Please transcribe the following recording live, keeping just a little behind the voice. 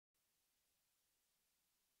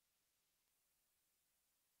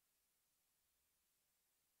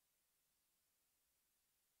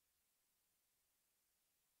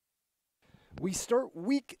We start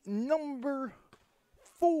week number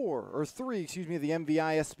 3, of the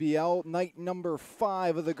MVISBL, night number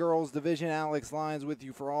 5 of the girls division. Alex Lyons with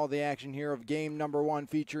you for all the action here of game number 1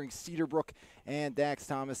 featuring Cedarbrook and Dax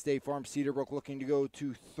Thomas State Farm. Cedarbrook looking to go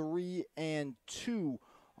to 3-2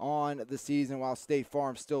 on the season, while State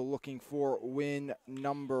Farm still looking for win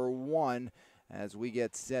number 1 as we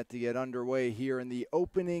get set to get underway here in the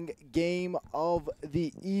opening game of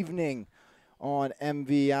the evening on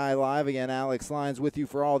MVI Live. Again, Alex Lyons with you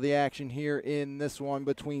for all the action here in this one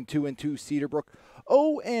between 2-2 Cedarbrook.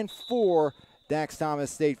 0-4 Dax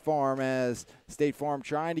Thomas State Farm, as State Farm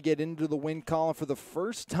trying to get into the win column for the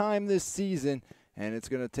first time this season, and it's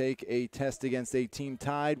going to take a test against a team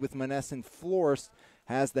tied with Monessen Florist.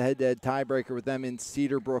 Has the head-to-head tiebreaker with them in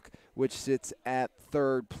Cedarbrook, which sits at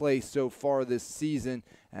 3rd place so far this season,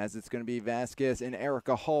 as it's going to be Vasquez and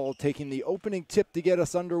Erica Hall taking the opening tip to get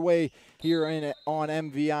us underway here on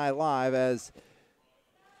MVI Live, as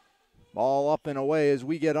ball up and away as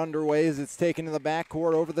we get underway as it's taken to the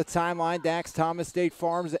backcourt over the timeline. Dax Thomas State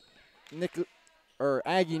Farm's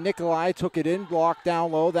Aggie Nikolai took it in, blocked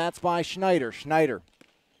down low. That's by Schneider. Schneider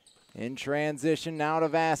in transition now to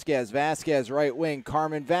Vasquez. Vasquez right wing.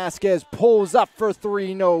 Carmen Vasquez pulls up for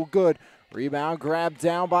 3, no good. Rebound grabbed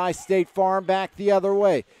down by State Farm, back the other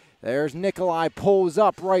way. There's Nikolai, pulls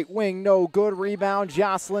up right wing, no good. Rebound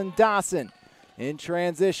Jocelyn Dawson. In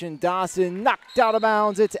transition, Dawson knocked out of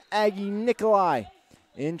bounds. It's Aggie Nikolai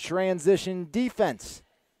in transition defense,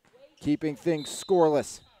 keeping things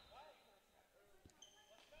scoreless.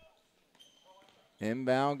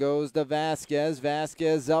 Inbound goes to Vasquez.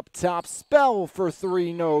 Vasquez up top, spell for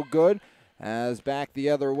 3, no good. As back the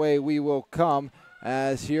other way we will come,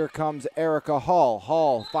 as here comes Erica Hall.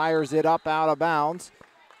 Hall fires it up out of bounds.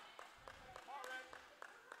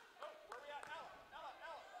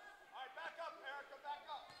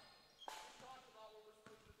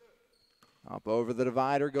 Up over the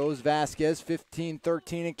divider goes Vasquez.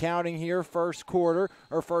 15-13 and counting here, first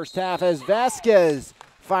half, as Vasquez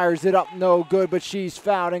fires it up, no good, but she's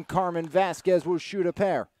fouled, and Carmen Vasquez will shoot a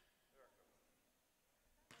pair.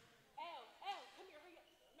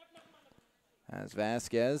 As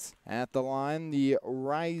Vasquez at the line, the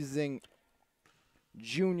rising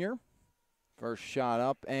junior. First shot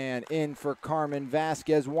up and in for Carmen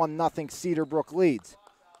Vasquez. 1-0 Cedarbrook leads.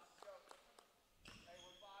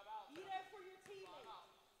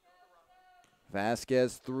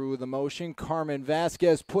 Vasquez through the motion. Carmen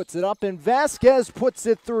Vasquez puts it up, and Vasquez puts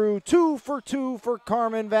it through. 2 for 2 for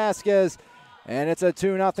Carmen Vasquez. And it's a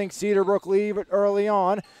 2-0 Cedarbrook lead early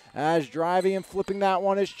on. As driving and flipping that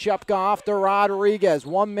one is Chupka off to Rodriguez.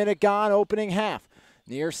 1 minute gone, opening half.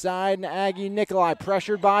 Near side, and Aggie Nikolai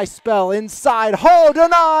pressured by Spell. Inside, Hall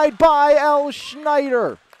denied by L.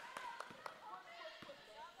 Schneider.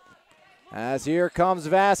 As here comes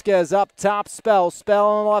Vasquez up top, Spell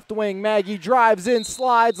on the left wing. Maggie drives in,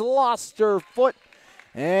 slides, lost her foot.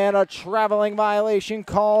 And a traveling violation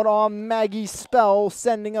called on Maggie Spell,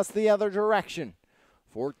 sending us the other direction.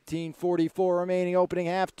 14:44 remaining opening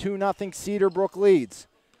half, 2-0 Cedarbrook leads.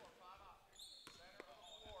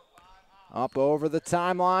 Up over the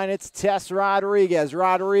timeline, it's Tess Rodriguez.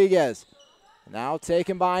 Rodriguez now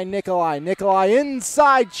taken by Nikolai. Nikolai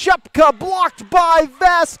inside, Chupka blocked by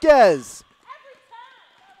Vasquez.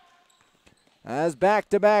 As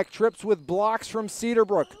back-to-back trips with blocks from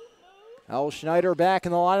Cedarbrook. L. Schneider back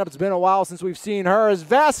in the lineup. It's been a while since we've seen her, as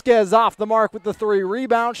Vasquez off the mark with the 3.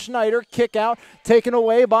 Rebound, Schneider, kick out, taken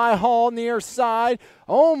away by Hall near side.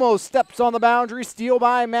 Almost steps on the boundary, steal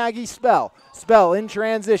by Maggie Spell. Spell in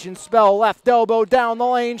transition, Spell left elbow down the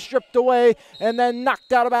lane, stripped away, and then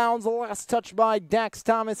knocked out of bounds. The last touch by Dax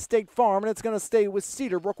Thomas State Farm, and it's going to stay with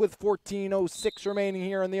Cedarbrook with 14:06 remaining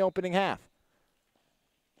here in the opening half.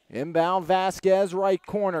 Inbound Vasquez, right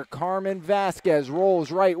corner. Carmen Vasquez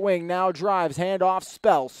rolls right wing, now drives, handoff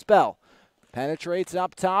Spell. Spell penetrates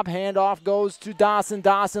up top, handoff goes to Dawson.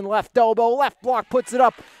 Dawson left elbow, left block, puts it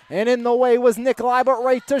up, and in the way was Nikolai, but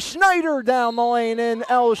right to Schneider down the lane, and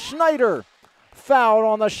L. Schneider fouled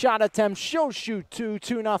on the shot attempt. She'll shoot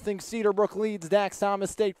 2-0 Cedarbrook leads Dax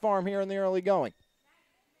Thomas State Farm here in the early going.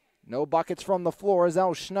 No buckets from the floor as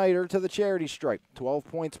L. Schneider to the charity stripe. 12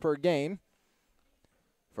 points per game.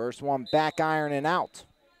 First one back iron and out.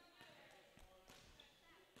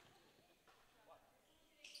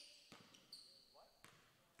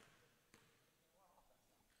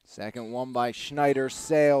 Second one by Schneider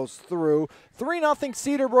sails through. 3-0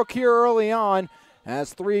 Cedarbrook here early on,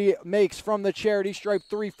 as 3 makes from the charity stripe.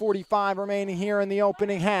 3:45 remaining here in the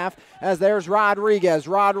opening half, as there's Rodriguez.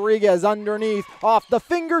 Rodriguez underneath, off the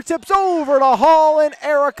fingertips, over to Hall, and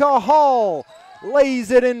Erica Hall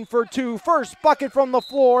lays it in for two. First bucket from the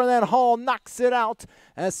floor, and then Hall knocks it out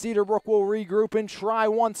as Cedarbrook will regroup and try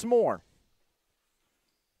once more.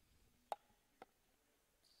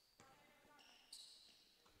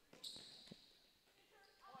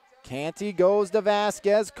 Canty goes to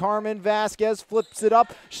Vasquez. Carmen Vasquez flips it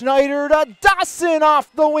up. Schneider to Dawson,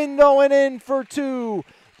 off the window and in for two.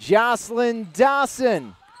 Jocelyn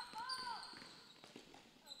Dawson.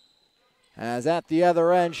 As at the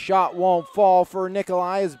other end, shot won't fall for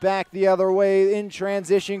Nikolai. Is back the other way. In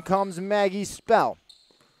transition comes Maggie Spell.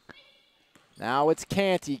 Now it's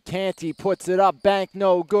Canty. Canty puts it up. Bank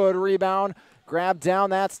no good. Rebound. Grab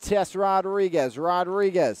down. That's Tess Rodriguez.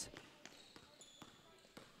 Rodriguez.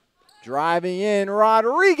 Driving in,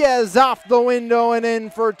 Rodriguez off the window and in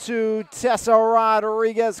for two. Tessa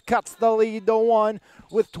Rodriguez cuts the lead to one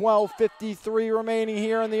with 12:53 remaining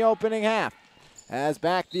here in the opening half. As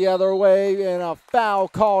back the other way, and a foul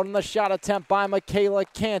called in the shot attempt by Michaela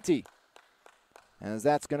Canty. As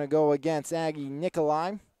that's going to go against Aggie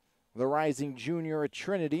Nikolai, the rising junior at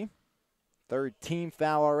Trinity. Third team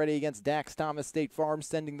foul already against Dax Thomas State Farm,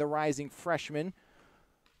 sending the rising freshman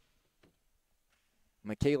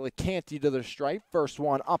Michaela Canty to the stripe. First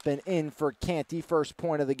one up and in for Canty, first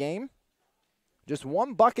point of the game. Just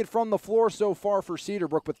one bucket from the floor so far for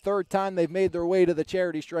Cedarbrook, but third time they've made their way to the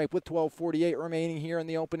charity stripe with 12:48 remaining here in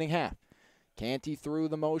the opening half. Canty through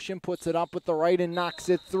the motion, puts it up with the right and knocks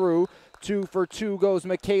it through. 2 for 2 goes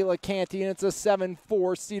Michaela Canty, and it's a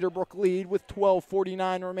 7-4 Cedarbrook lead with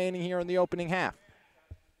 12:49 remaining here in the opening half.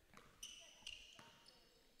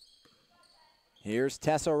 Here's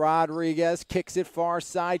Tessa Rodriguez, kicks it far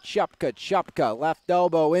side, Chupka. Chupka, left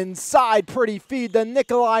elbow, inside, pretty feed to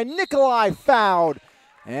Nikolai. Nikolai fouled,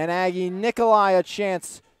 and Aggie Nikolai a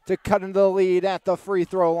chance to cut into the lead at the free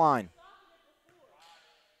throw line.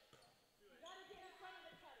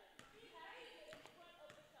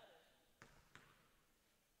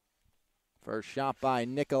 First shot by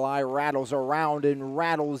Nikolai, rattles around and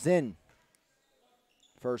rattles in.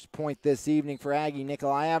 First point this evening for Aggie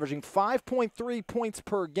Nikolai, averaging 5.3 points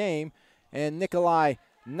per game, and Nikolai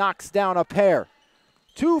knocks down a pair.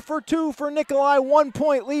 2 for 2 for Nikolai, 1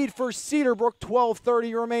 point lead for Cedarbrook,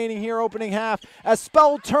 12:30 remaining here, opening half. As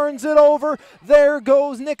Spell turns it over, there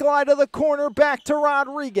goes Nikolai to the corner, back to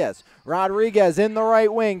Rodriguez. Rodriguez in the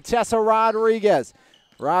right wing, Tessa Rodriguez.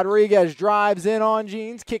 Rodriguez drives in on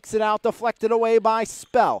Jeans, kicks it out, deflected away by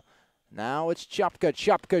Spell. Now it's Chupka.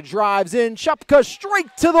 Chupka drives in. Chupka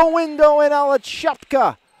straight to the window, and Ella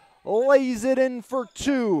Chupka lays it in for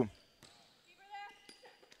two.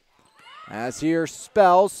 As here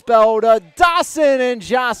Spell to Dawson, and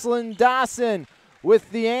Jocelyn Dawson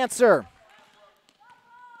with the answer.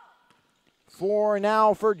 4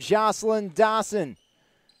 now for Jocelyn Dawson.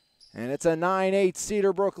 And it's a 9-8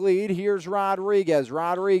 Cedarbrook lead. Here's Rodriguez.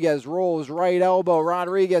 Rodriguez rolls right elbow.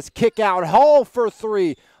 Rodriguez kick out. Hall for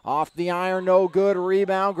three. Off the iron, no good.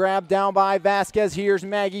 Rebound, grabbed down by Vasquez. Here's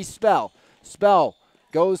Maggie Spell. Spell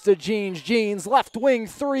goes to Jeans. Jeans, left wing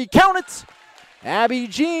three. Count it! Abby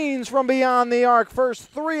Jeans from beyond the arc. First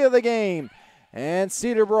three of the game. And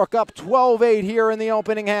Cedarbrook up 12-8 here in the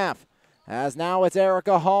opening half. As now it's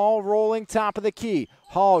Erica Hall rolling top of the key.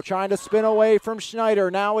 Hall trying to spin away from Schneider.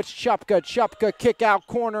 Now it's Chupka. Chupka kick out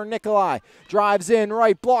corner. Nikolai drives in,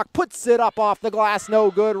 right block, puts it up off the glass. No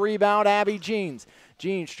good. Rebound, Abby Jeans.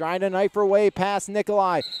 Jeans trying to knife her way past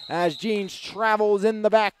Nikolai as Jeans travels in the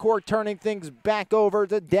backcourt, turning things back over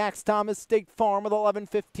to Dax Thomas State Farm with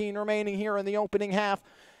 11:15 remaining here in the opening half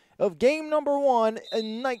of game number 1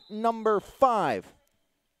 and night number 5.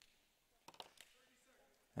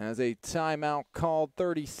 As a timeout called,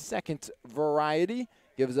 30-second variety.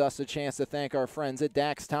 Gives us a chance to thank our friends at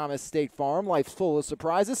Dax Thomas State Farm. Life's full of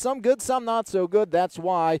surprises, some good, some not so good. That's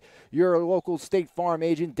why your local State Farm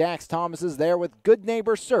agent, Dax Thomas, is there with good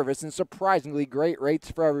neighbor service and surprisingly great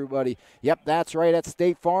rates for everybody. Yep, that's right. At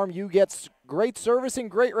State Farm, you get great service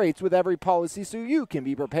and great rates with every policy, so you can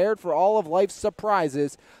be prepared for all of life's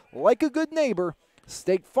surprises. Like a good neighbor,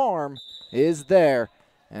 State Farm is there.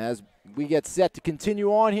 As we get set to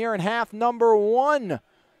continue on here in half number 1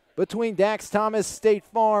 between Dax Thomas State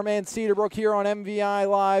Farm and Cedarbrook here on MVI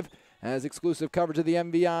Live, as exclusive coverage of the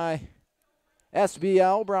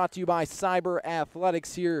MVISBL brought to you by Cyber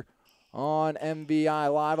Athletics here on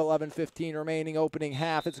MVI Live. 11:15 remaining opening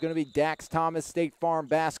half. It's going to be Dax Thomas State Farm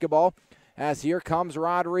basketball, as here comes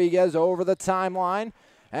Rodriguez over the timeline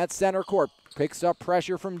at center court. Picks up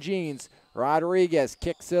pressure from Jeans. Rodriguez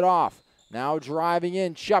kicks it off. Now driving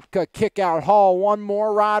in, Chupka, kick out, Hall, one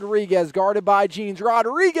more, Rodriguez, guarded by Jeans.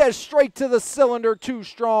 Rodriguez straight to the cylinder, too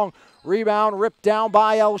strong. Rebound ripped down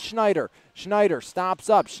by Schneider. Schneider stops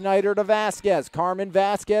up. Schneider to Vasquez. Carmen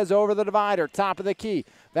Vasquez over the divider. Top of the key.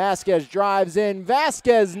 Vasquez drives in.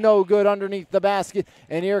 Vasquez no good underneath the basket.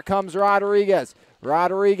 And here comes Rodriguez.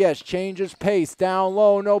 Rodriguez changes pace. Down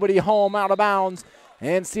low. Nobody home. Out of bounds.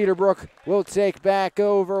 And Cedarbrook will take back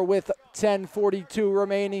over with 10:42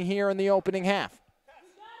 remaining here in the opening half.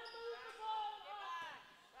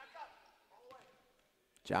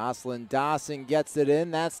 Jocelyn Dawson gets it in.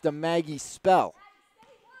 That's to Maggie Spell.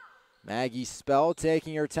 Maggie Spell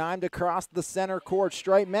taking her time to cross the center court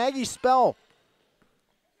stripe. Maggie Spell,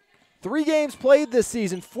 3 games played this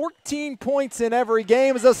season, 14 points in every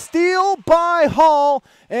game. Is a steal by Hall,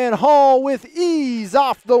 and Hall with ease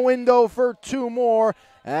off the window for 2 more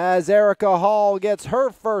as Erica Hall gets her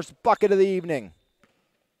first bucket of the evening.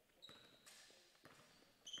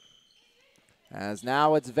 As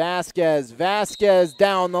now it's Vasquez. Vasquez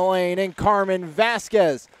down the lane, and Carmen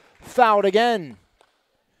Vasquez fouled again.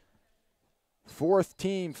 4th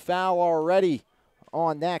team foul already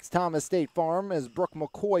on Dax Thomas State Farm as Brooke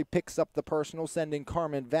McCoy picks up the personal, sending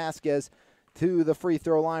Carmen Vasquez to the free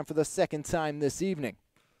throw line for the 2nd time this evening.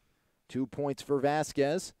 2 points for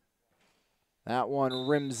Vasquez. That one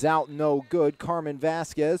rims out, no good. Carmen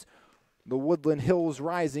Vasquez, the Woodland Hills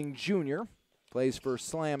Rising junior, plays for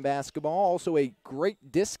Slam Basketball. Also a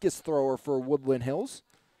great discus thrower for Woodland Hills.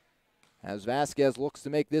 As Vasquez looks to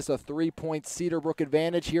make this a 3-point Cedarbrook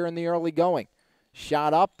advantage here in the early going.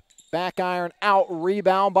 Shot up, back iron out,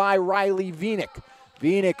 rebound by Riley Vinik.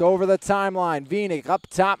 Vinik over the timeline. Vinik up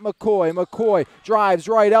top, McCoy. McCoy drives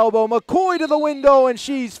right elbow. McCoy to the window, and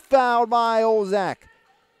she's fouled by Olzak.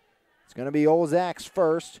 It's going to be Olzak's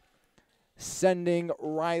first, sending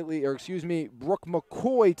Brooke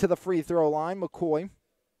McCoy to the free throw line. McCoy,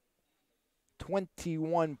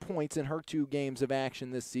 21 points in her 2 games of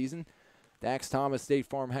action this season. Dax Thomas State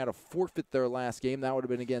Farm had to forfeit their last game. That would have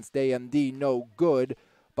been against AMD. No good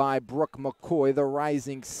by Brooke McCoy, the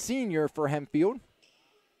rising senior for Hempfield.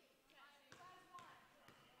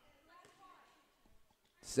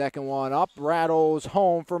 Second one up, rattles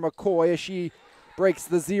home for McCoy as she breaks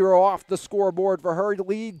the 0 off the scoreboard for her.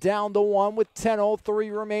 Lead down to 1 with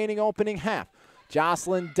 10:03 remaining opening half.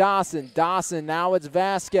 Jocelyn Dawson. Dawson, now it's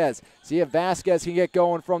Vasquez. See if Vasquez can get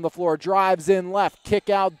going from the floor. Drives in left, kick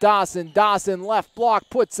out Dawson. Dawson left block,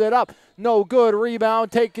 puts it up. No good,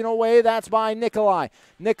 rebound taken away. That's by Nikolai.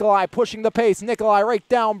 Nikolai pushing the pace. Nikolai right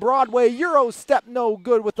down Broadway. Euro step, no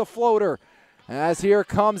good with the floater. As here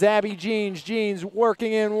comes Abby Jeans. Jeans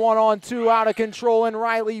working in 1-on-2, out of control, and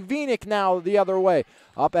Riley Vinik now the other way.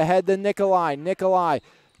 Up ahead to Nikolai. Nikolai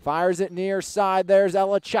fires it near side. There's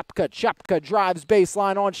Ella Chepka. Chepka drives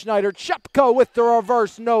baseline on Schneider. Chepka with the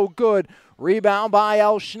reverse, no good. Rebound by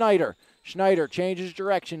El Schneider. Schneider changes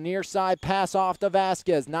direction. Near side pass off to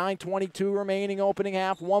Vasquez. 9:22 remaining opening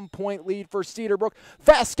half. 1-point lead for Cedarbrook.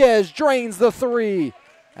 Vasquez drains the 3.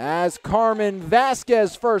 As Carmen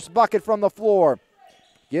Vasquez first bucket from the floor.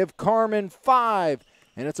 Give Carmen 5.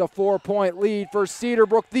 And it's a 4-point lead for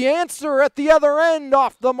Cedarbrook. The answer at the other end,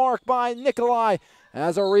 off the mark by Nikolai.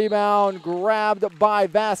 As a rebound grabbed by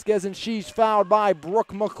Vasquez, and she's fouled by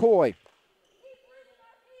Brooke McCoy.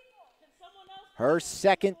 Her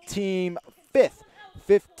 2nd team 5th.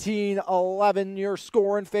 15-11 your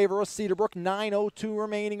score in favor of Cedarbrook. 9:02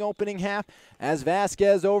 remaining opening half as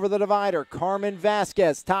Vasquez over the divider. Carmen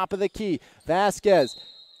Vasquez, top of the key. Vasquez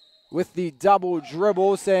with the double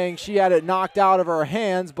dribble, saying she had it knocked out of her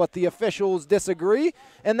hands, but the officials disagree.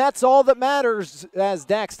 And that's all that matters as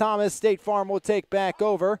Dax Thomas State Farm will take back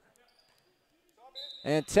over.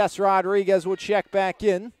 And Tess Rodriguez will check back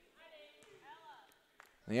in.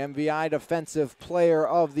 The MVI Defensive Player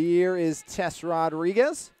of the Year is Tess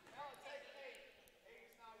Rodriguez.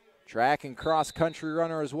 Track and cross country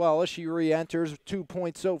runner as well as she re-enters. 2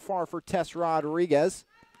 points so far for Tess Rodriguez.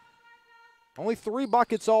 Only 3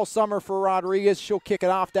 buckets all summer for Rodriguez. She'll kick it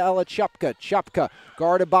off to Ella Chupka. Chupka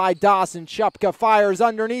guarded by Dawson. Chupka fires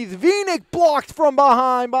underneath. Vinik blocked from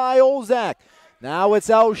behind by Olzak. Now it's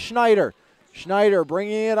El Schneider. Schneider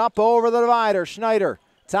bringing it up over the divider. Schneider,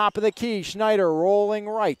 top of the key. Schneider rolling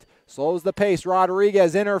right. Slows the pace.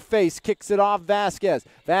 Rodriguez in her face. Kicks it off Vasquez.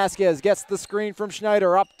 Vasquez gets the screen from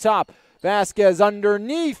Schneider up top. Vasquez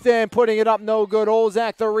underneath and putting it up, no good.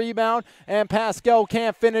 Olzak the rebound, and Pascal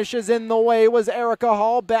can't finish. Is in the way was Erica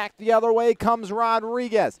Hall. Back the other way comes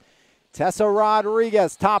Rodriguez. Tessa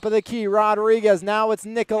Rodriguez, top of the key. Rodriguez, now it's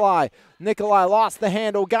Nikolai. Nikolai lost the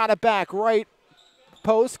handle, got it back. Right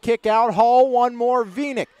post, kick out. Hall, one more.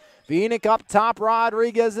 Vinik. Vinik up top.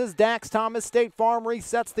 Rodriguez is Dax Thomas State Farm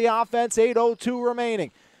resets the offense. 8:02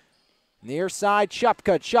 remaining. Near side,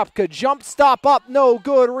 Chupka. Chupka jump stop up, no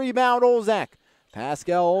good. Rebound, Olzak.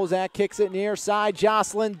 Pascal Olzak kicks it near side.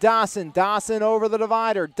 Jocelyn Dawson. Dawson over the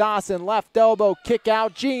divider. Dawson left elbow. Kick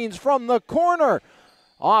out. Jeans from the corner.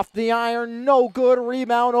 Off the iron. No good.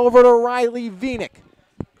 Rebound over to Riley Vinik.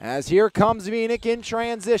 As here comes Vinik in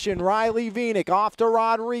transition. Riley Vinik off to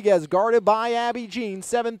Rodriguez. Guarded by Abby Jean.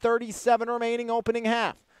 7:37 remaining opening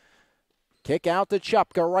half. Kick out to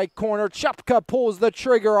Chupka. Right corner. Chupka pulls the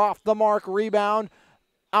trigger off the mark. Rebound.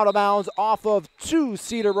 Out of bounds off of two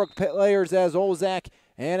Cedarbrook players as Olzak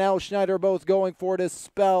and El Schneider both going for it as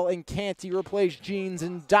Spell and Canty replace Jeans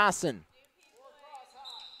and Dawson.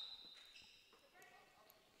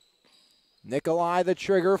 Nikolai, the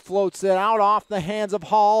trigger, floats it out off the hands of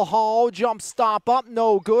Hall. Hall, jump stop up,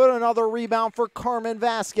 no good. Another rebound for Carmen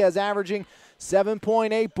Vasquez, averaging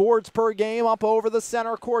 7.8 boards per game up over the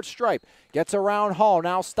center court stripe. Gets around Hall,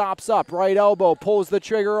 now stops up. Right elbow, pulls the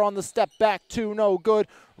trigger on the step back two, no good.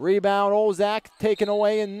 Rebound, Olzak taken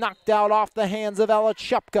away and knocked out off the hands of Ella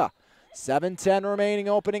Chupka. 7:10 remaining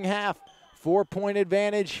opening half. 4-point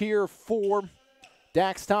advantage here for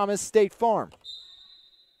Dax Thomas State Farm.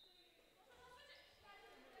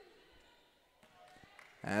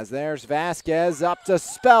 As there's Vasquez up to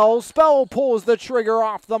Spell. Spell pulls the trigger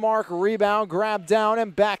off the mark. Rebound, grab down,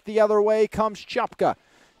 and back the other way comes Chupka.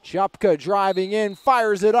 Chupka driving in,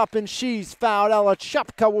 fires it up, and she's fouled. Ella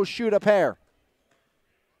Chupka will shoot a pair.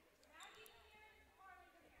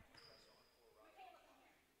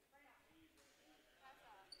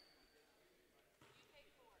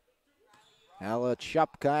 Ella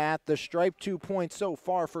Chupka at the stripe. 2 points so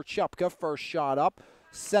far for Chupka. First shot up.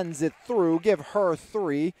 Sends it through, give her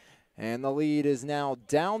 3, and the lead is now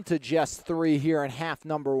down to just 3 here in half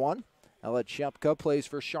number 1. Ella Chupka plays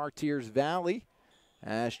for Chartiers Valley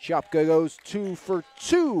as Chupka goes 2 for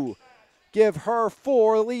 2. Give her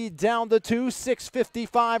 4, lead down to 2,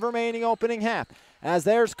 6:55 remaining opening half. As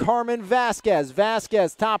there's Carmen Vasquez.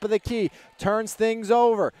 Vasquez, top of the key, turns things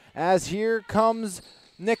over as here comes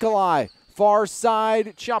Nikolai. Far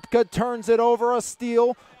side, Chupka turns it over, a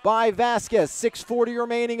steal by Vasquez. 6:40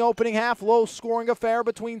 remaining opening half. Low scoring affair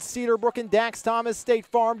between Cedarbrook and Dax Thomas State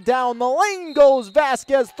Farm. Down the lane goes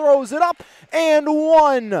Vasquez, throws it up, and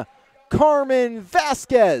one. Carmen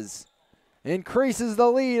Vasquez increases the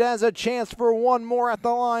lead, has a chance for one more at the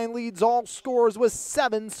line. Leads all scores with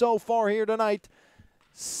 7 so far here tonight.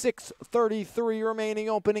 6:33 remaining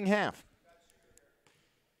opening half.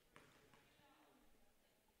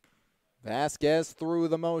 Vasquez through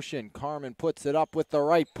the motion. Carmen puts it up with the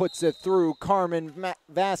right, puts it through. Carmen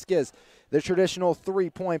Vasquez, the traditional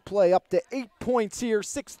 3-point play, up to 8 points here.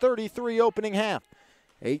 6:33 opening half.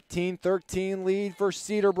 18-13 lead for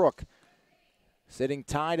Cedarbrook. Sitting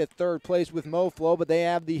tied at third place with Moflo, but they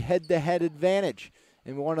have the head-to-head advantage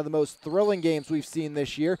in one of the most thrilling games we've seen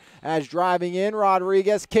this year. As driving in,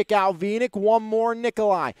 Rodriguez, kick out Vinik, one more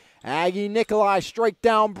Nikolai. Aggie Nikolai strike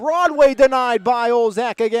down Broadway, denied by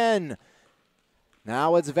Olzak again.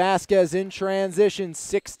 Now it's Vasquez in transition.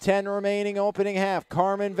 6:10 remaining opening half.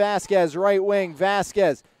 Carmen Vasquez, right wing.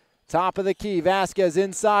 Vasquez, top of the key. Vasquez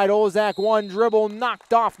inside. Olzak, one dribble,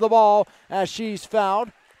 knocked off the ball as she's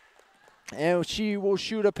fouled. And she will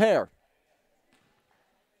shoot a pair.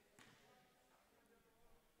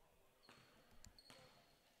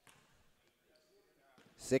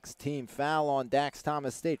 Sixth-team foul on Dax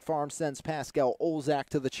Thomas State Farm sends Pascal Olzak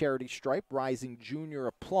to the charity stripe. Rising junior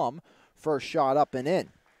of Plum. First shot up and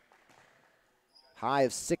in. High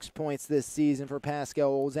of 6 points this season for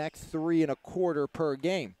Pascal Olzak, 3.25 per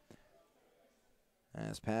game.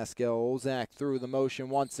 As Pascal Olzak through the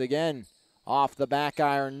motion once again. Off the back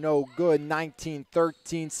iron, no good.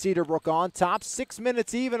 19-13, Cedarbrook on top. 6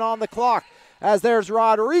 minutes even on the clock. As there's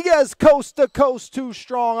Rodriguez, coast to coast, too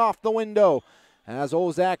strong off the window. As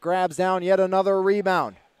Olzak grabs down yet another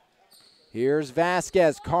rebound. Here's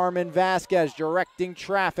Vasquez, Carmen Vasquez directing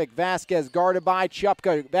traffic. Vasquez guarded by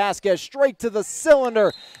Chupka. Vasquez straight to the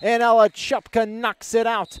cylinder, and Ella Chupka knocks it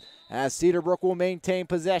out. As Cedarbrook will maintain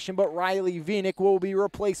possession, but Riley Vinik will be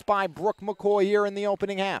replaced by Brooke McCoy here in the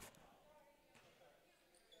opening half.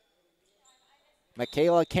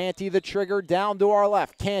 Michaela Canty, the trigger, down to our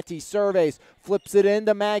left. Canty surveys, flips it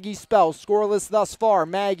into Maggie Spell. Scoreless thus far.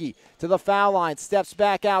 Maggie to the foul line, steps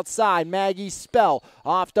back outside. Maggie Spell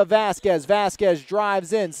off to Vasquez. Vasquez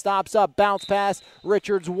drives in, stops up, bounce pass.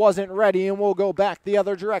 Richards wasn't ready and will go back the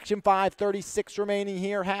other direction. 5:36 remaining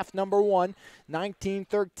here, half number 1.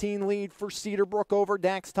 19-13 lead for Cedarbrook over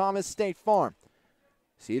Dax Thomas State Farm.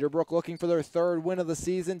 Cedarbrook looking for their 3rd win of the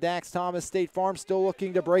season. Dax Thomas State Farm still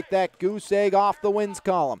looking to break that goose egg off the wins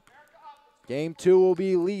column. Game 2 will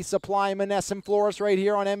be Lee Supply and Monessen Florist right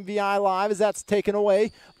here on MVI Live as that's taken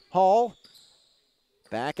away. Hall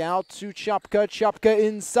Back out to Chupka. Chupka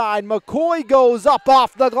inside. McCoy goes up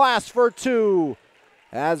off the glass for 2.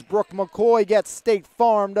 As Brooke McCoy gets State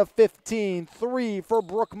Farm to 15. 3 for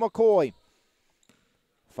Brooke McCoy.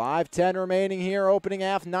 5:10 remaining here, opening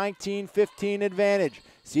half, 19-15 advantage.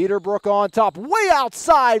 Cedarbrook on top, way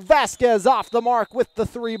outside. Vasquez off the mark with the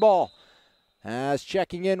 3 ball. As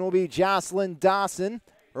checking in will be Jocelyn Dawson,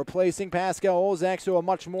 replacing Pascal Olzak, so a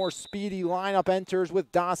much more speedy lineup enters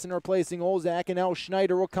with Dawson replacing Olzak, and El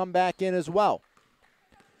Schneider will come back in as well.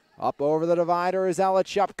 Up over the divider is Ella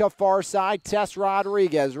Chupka, far side, Tess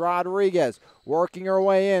Rodriguez. Rodriguez working her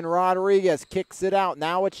way in. Rodriguez kicks it out.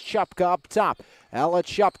 Now it's Chupka up top. Ella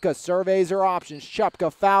Chupka surveys her options.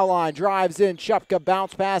 Chupka foul line, drives in. Chupka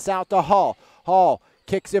bounce pass out to Hall. Hall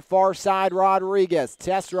kicks it far side, Rodriguez.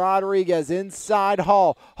 Tess Rodriguez inside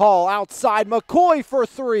Hall. Hall outside, McCoy for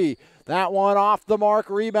 3. That one off the mark,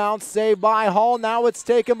 rebound saved by Hall. Now it's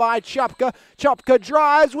taken by Chupka. Chupka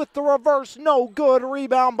drives with the reverse, no good.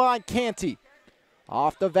 Rebound by Canty.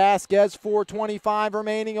 Off the Vasquez, 4:25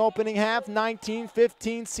 remaining, opening half,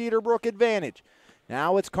 19-15 Cedarbrook advantage.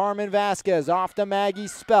 Now it's Carmen Vasquez off to Maggie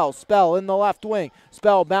Spell. Spell in the left wing.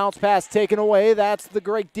 Spell bounce pass taken away. That's the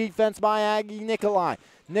great defense by Aggie Nikolai.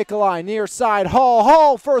 Nikolai near side. Hall.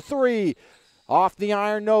 Hall for 3. Off the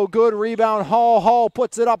iron, no good. Rebound, Hall. Hall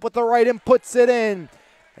puts it up with the right and puts it in.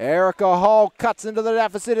 Erica Hall cuts into the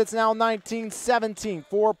deficit. It's now 19-17.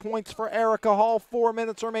 4 points for Erica Hall. 4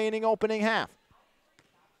 minutes remaining, opening half.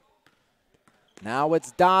 Now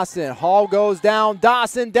it's Dawson. Hall goes down.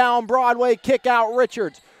 Dawson down Broadway. Kick out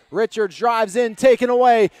Richards. Richards drives in, taken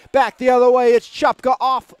away. Back the other way. It's Chupka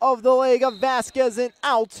off of the leg of Vasquez and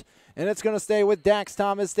out. And it's going to stay with Dax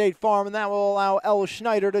Thomas State Farm, and that will allow El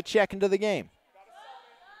Schneider to check into the game.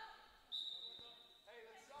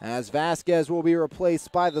 As Vasquez will be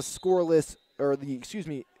replaced by the scoreless,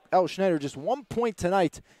 El Schneider, just 1 point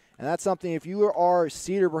tonight. And that's something, if you are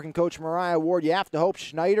Cedarbrook and Coach Mariah Ward, you have to hope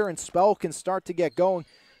Schneider and Spell can start to get going,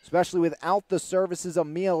 especially without the services of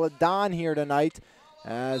Mia Ladon here tonight.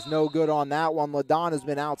 As no good on that one. Ladon has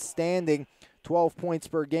been outstanding. 12 points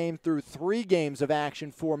per game through 3 games of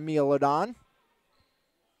action for Mia Ladon.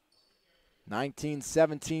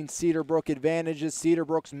 19-17 Cedarbrook advantages.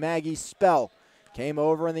 Cedarbrook's Maggie Spell came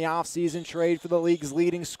over in the offseason trade for the league's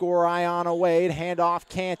leading scorer, Ayanna Wade. Handoff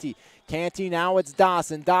Canty. Canty, now it's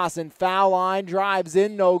Dawson. Dawson, foul line, drives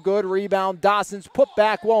in, no good. Rebound, Dawson's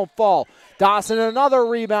putback won't fall. Dawson, another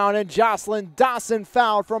rebound, and Jocelyn Dawson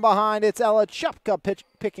fouled from behind. It's Ella Chupka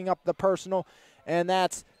picking up the personal, and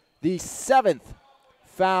that's the 7th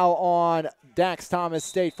foul on Dax Thomas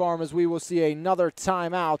State Farm, as we will see another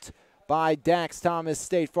timeout by Dax Thomas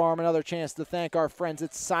State Farm. Another chance to thank our friends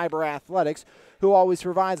at Cyber Athletics, who always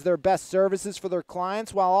provides their best services for their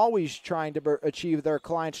clients while always trying to achieve their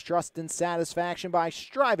clients' trust and satisfaction by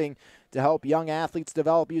striving to help young athletes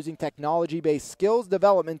develop using technology-based skills,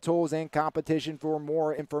 development tools, and competition. For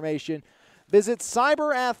more information, visit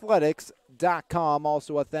cyberathletics.com.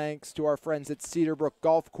 Also a thanks to our friends at Cedarbrook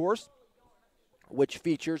Golf Course, which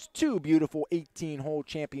features 2 beautiful 18-hole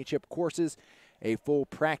championship courses, a full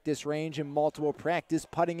practice range, and multiple practice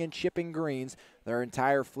putting and chipping greens. Their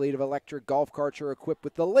entire fleet of electric golf carts are equipped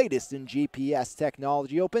with the latest in GPS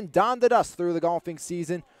technology. Open dawn to dusk through the golfing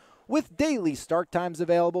season with daily start times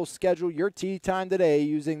available. Schedule your tee time today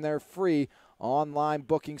using their free online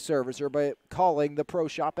booking service or by calling the Pro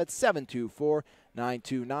Shop at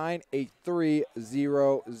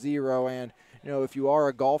 724-929-8300. And, if you are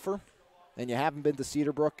a golfer and you haven't been to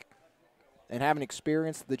Cedarbrook and haven't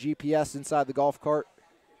experienced the GPS inside the golf cart,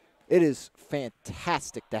 it is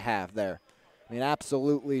fantastic to have there. I mean,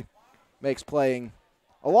 absolutely makes playing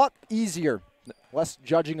a lot easier. Less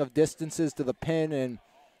judging of distances to the pin and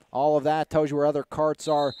all of that. Tells you where other carts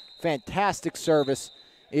are. Fantastic service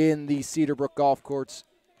in the Cedarbrook golf courts,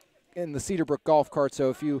 So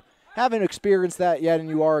if you haven't experienced that yet and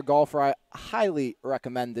you are a golfer, I highly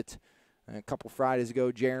recommend it. And a couple Fridays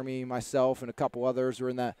ago, Jeremy, myself, and a couple others were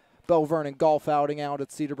in that Bell Vernon golf outing out at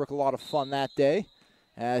Cedarbrook. A lot of fun that day.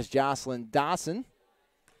 As Jocelyn Dawson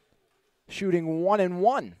shooting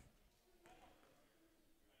 1-1.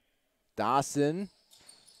 Dawson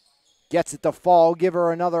gets it to fall. Give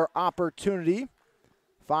her another opportunity.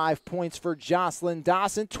 5 points for Jocelyn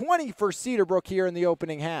Dawson. 20 for Cedarbrook here in the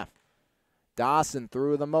opening half. Dawson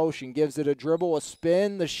through the motion. Gives it a dribble, a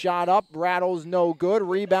spin. The shot up. Rattles no good.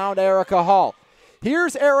 Rebound Erica Hall.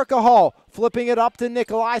 Here's Erica Hall flipping it up to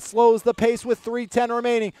Nikolai. Slows the pace with 3:10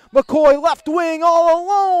 remaining. McCoy left wing all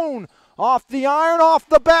alone. Off the iron, off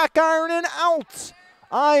the back iron, and out.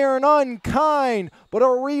 Iron unkind, but a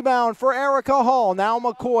rebound for Erica Hall. Now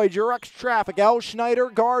McCoy directs traffic. El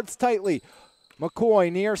Schneider guards tightly.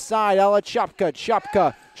 McCoy near side, Ella Chupka.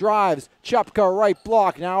 Chupka drives, Chupka right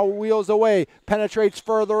block, now wheels away, penetrates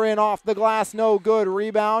further in off the glass, no good.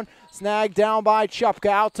 Rebound, snagged down by Chupka,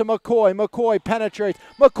 out to McCoy. McCoy penetrates,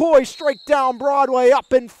 McCoy straight down Broadway,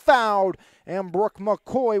 up and fouled, and Brooke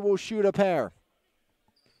McCoy will shoot a pair.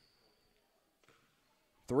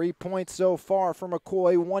 3 points so far for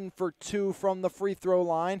McCoy, 1 for 2 from the free throw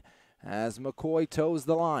line as McCoy toes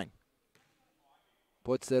the line.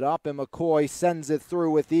 Puts it up and McCoy sends it through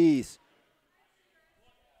with ease.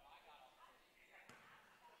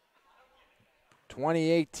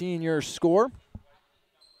 2018 your score.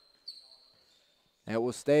 It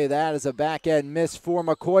will stay that as a back end miss for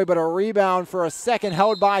McCoy, but a rebound for a second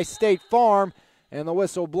held by State Farm, and the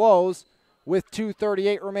whistle blows with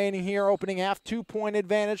 2:38 remaining here, opening half. 2-point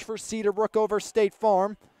advantage for Cedarbrook over State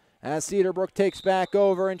Farm. As Cedarbrook takes back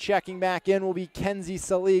over and checking back in will be Kenzie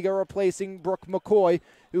Saliga replacing Brooke McCoy,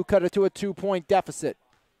 who cut it to a 2-point deficit.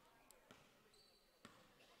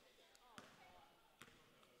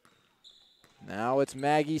 Now it's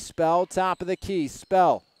Maggie Spell, top of the key.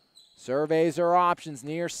 Spell surveys her options,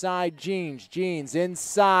 near side Jeans. Jeans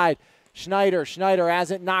inside. Schneider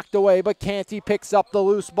hasn't knocked away, but Canty picks up the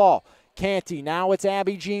loose ball. Canty, now it's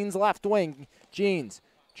Abby Jeans left wing. Jeans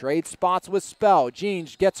trade spots with Spell.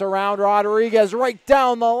 Jeans gets around Rodriguez right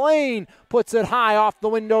down the lane. Puts it high off the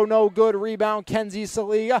window, no good. Rebound Kenzie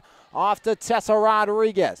Saliga off to Tessa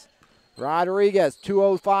Rodriguez. Rodriguez,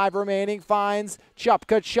 2:05 remaining, finds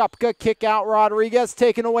Chupka, kick out Rodriguez,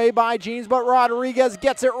 taken away by Jeans, but Rodriguez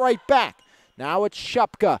gets it right back. Now it's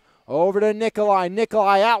Chupka, over to Nikolai.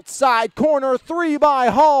 Nikolai outside, corner three by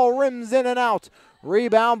Hall, rims in and out.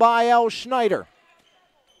 Rebound by L. Schneider.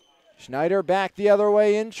 Schneider back the other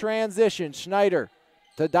way in transition. Schneider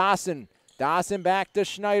to Dawson. Dawson back to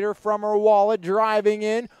Schneider from her wallet, driving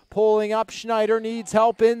in, pulling up. Schneider needs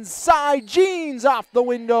help inside. Jeans off the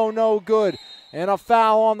window, no good. And a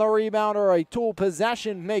foul on the rebound, or a tool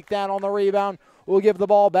possession, make that on the rebound. We'll give the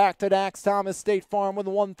ball back to Dax Thomas. State Farm with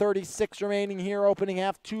 1:36 remaining here, opening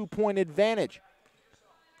half. 2-point advantage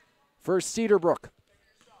for Cedarbrook.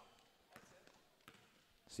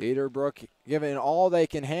 Cedarbrook giving all they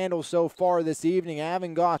can handle so far this evening,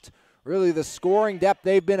 haven't got really the scoring depth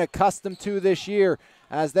they've been accustomed to this year,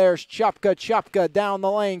 as there's Chupka down the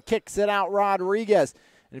lane, kicks it out Rodriguez.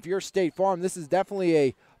 And if you're State Farm, this is definitely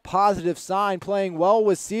a positive sign. Playing well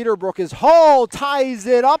with Cedarbrook as Hall ties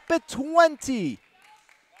it up at 20.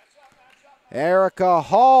 Erica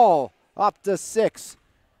Hall up to 6.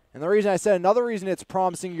 And the reason I said another reason it's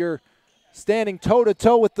promising, you're standing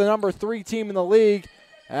toe-to-toe with the number 3 team in the league,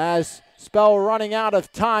 as Spell running out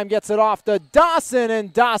of time gets it off to Dawson,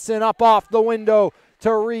 and Dawson up off the window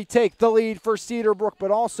to retake the lead for Cedarbrook.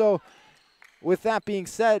 But also, with that being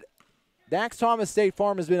said, Dax Thomas State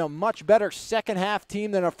Farm has been a much better second half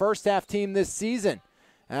team than a first half team this season.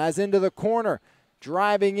 As into the corner,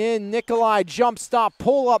 driving in, Nikolai jump stop,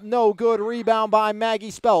 pull up, no good. Rebound by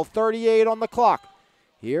Maggie Spell, 38 on the clock.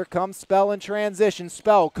 Here comes Spell in transition.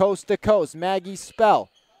 Spell coast to coast, Maggie Spell.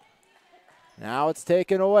 Now it's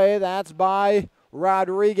taken away. That's by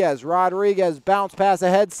Rodriguez. Rodriguez bounce pass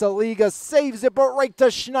ahead. Saliga saves it, but right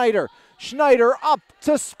to Schneider. Schneider up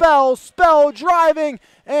to Spell. Spell driving,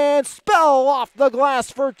 and Spell off the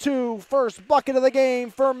glass for 2. First bucket of the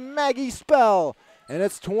game for Maggie Spell. And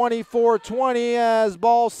it's 24-20 as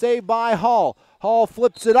ball saved by Hall. Hall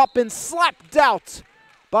flips it up and slapped out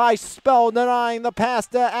by Spell, denying the pass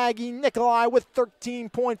to Aggie Nikolai with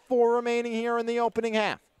 13.4 remaining here in the opening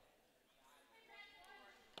half.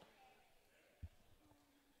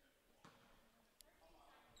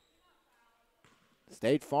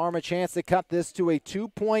 State Farm a chance to cut this to a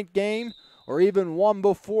 2-point game, or even one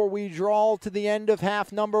before we draw to the end of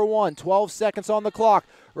half number 1. 12 seconds on the clock.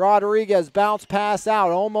 Rodriguez bounce pass out,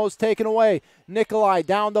 almost taken away. Nikolai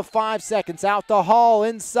down to 5 seconds, out to Hall,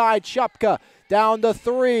 inside Chupka, down to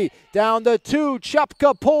 3, down to 2.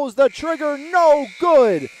 Chupka pulls the trigger, no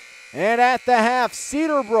good. And at the half,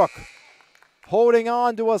 Cedarbrook holding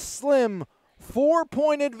on to a slim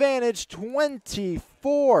 4-point advantage,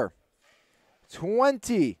 24-20.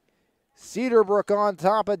 Cedarbrook on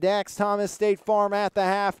top of Dax Thomas State Farm at the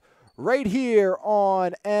half, right here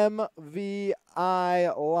on MVI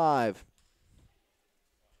Live.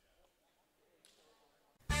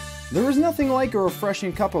 There is nothing like a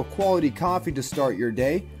refreshing cup of quality coffee to start your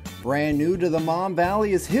day. Brand new to the Mon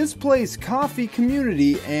Valley is His Place Coffee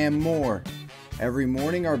Community and more. Every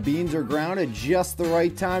morning our beans are ground at just the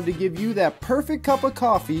right time to give you that perfect cup of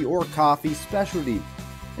coffee or coffee specialty.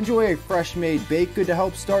 Enjoy a fresh made baked good to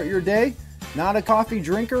help start your day? Not a coffee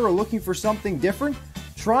drinker or looking for something different?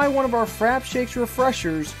 Try one of our Frap Shakes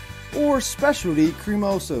refreshers or specialty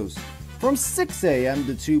cremosos. From 6 a.m.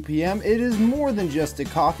 to 2 p.m., it is more than just a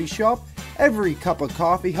coffee shop. Every cup of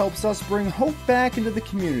coffee helps us bring hope back into the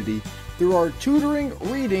community through our tutoring,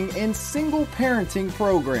 reading, and single parenting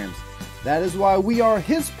programs. That is why we are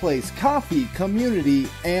His Place Coffee, Community,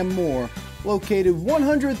 and More, located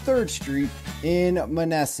 103rd Street in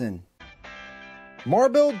Monessen.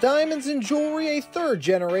 Marble Diamonds and Jewelry, a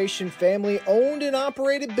third-generation family-owned and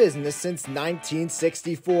operated business since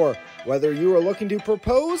 1964. Whether you are looking to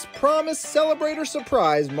propose, promise, celebrate, or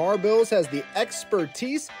surprise, Marbills has the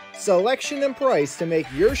expertise, selection, and price to make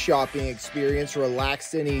your shopping experience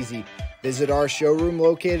relaxed and easy. Visit our showroom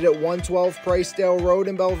located at 112 Pricedale Road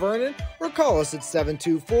in Bell Vernon or call us at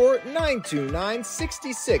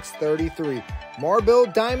 724-929-6633. Marble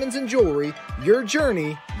Diamonds and Jewelry, your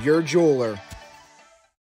journey, your jeweler.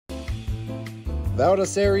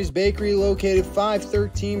 Valdesari's Bakery, located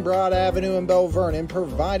 513 Broad Avenue in Bell Vernon,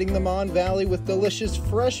 providing the Mon Valley with delicious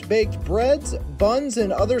fresh-baked breads, buns,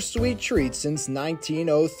 and other sweet treats since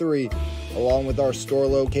 1903. Along with our store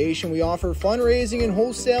location, we offer fundraising and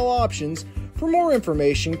wholesale options. For more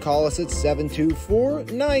information, call us at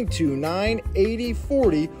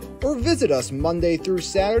 724-929-8040 or visit us Monday through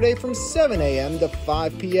Saturday from 7 a.m. to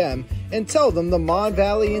 5 p.m. and tell them the Mon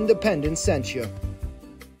Valley Independent sent you.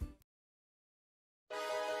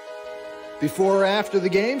 Before or after the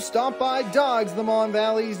game, stop by Dogs, the Mon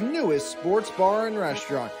Valley's newest sports bar and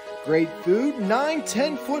restaurant. Great food, 9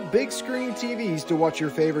 10-foot big screen TVs to watch your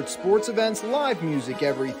favorite sports events, live music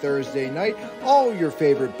every Thursday night, all your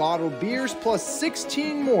favorite bottled beers, plus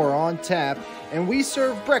 16 more on tap, and we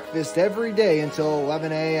serve breakfast every day until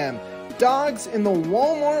 11 a.m. Dogs in the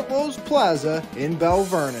Walmart Lowe's Plaza in Bell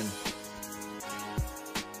Vernon.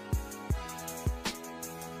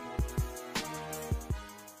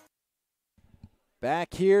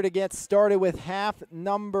 Back here to get started with half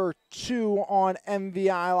number 2 on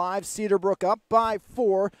MVI Live. Cedarbrook up by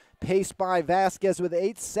 4, paced by Vasquez with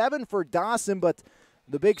 8, 7 for Dawson, but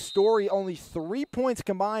the big story, only 3 points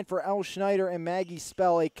combined for Elle Schneider and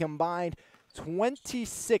MVISBL, a combined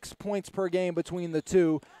 26 points per game between the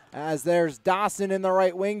two, as there's Dawson in the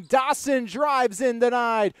right wing. Dawson drives in,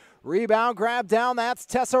 denied. Rebound, grab down, that's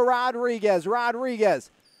Tessa Rodriguez.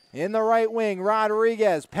 Rodriguez in the right wing,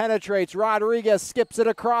 Rodriguez penetrates. Rodriguez skips it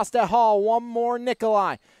across the hall. One more,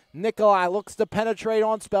 Nikolai. Nikolai looks to penetrate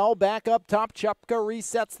on Spell. Back up top, Chupka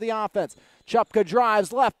resets the offense. Chupka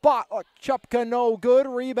drives left, Chupka no good.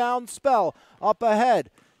 Rebound, Spell up ahead.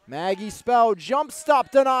 MVISBL jump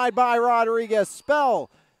stop denied by Rodriguez.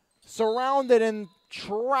 Spell surrounded and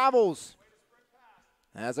travels.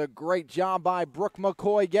 That's a great job by Brooke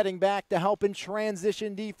McCoy getting back to help in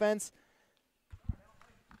transition defense.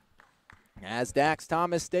 As Dax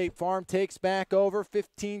Thomas State Farm takes back over,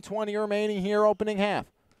 15-20 remaining here, opening half.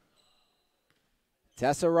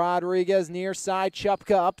 Tessa Rodriguez near side,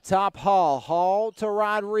 Chupka up top, Hall. Hall to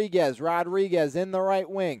Rodriguez. Rodriguez in the right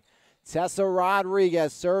wing. Tessa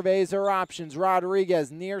Rodriguez surveys her options.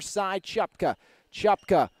 Rodriguez near side, Chupka.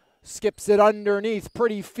 Chupka skips it underneath,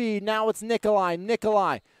 pretty feed. Now it's Nikolai.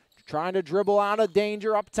 Nikolai trying to dribble out of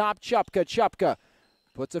danger up top, Chupka. Chupka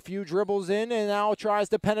puts a few dribbles in and now tries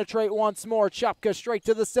to penetrate once more. Chupka straight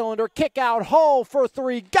to the cylinder. Kick out. Hall for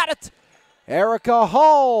 3. Got it! Erica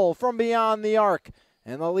Hall from beyond the arc.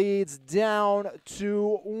 And the lead's down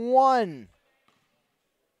to 1.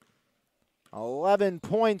 11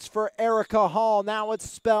 points for Erica Hall. Now it's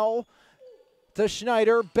Spell to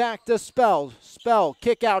Schneider. Back to Spell. Spell,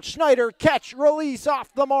 kick out. Schneider, catch, release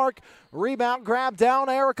off the mark. Rebound, grab down.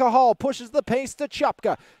 Erica Hall pushes the pace to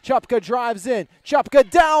Chupka. Chupka drives in. Chupka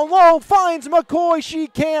down low, finds McCoy. She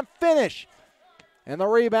can't finish. And the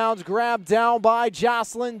rebound's grabbed down by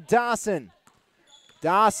Jocelyn Dawson.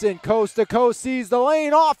 Dawson, coast to coast, sees the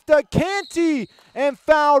lane, off to Canty, and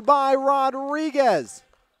fouled by Rodriguez.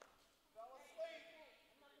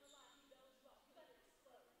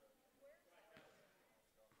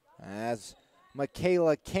 As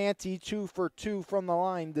Michaela Canty, 2 for 2 from the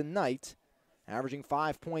line tonight, averaging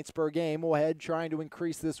 5 points per game. Ahead trying to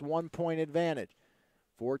increase this 1 point advantage.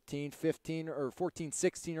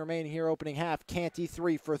 14-16 remaining here, opening half. Canty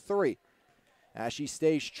 3 for 3. As she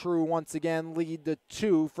stays true once again, lead to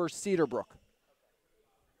 2 for Cedarbrook.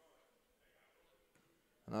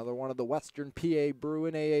 Another one of the Western PA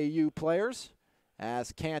Bruin AAU players.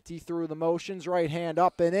 As Canty through the motions, right hand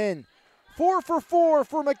up and in. 4 for 4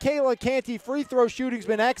 for Michaela Canty. Free throw shooting's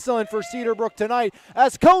been excellent for Cedarbrook tonight.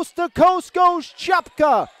 As coast to coast goes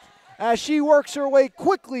Chupka, as she works her way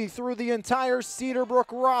quickly through the entire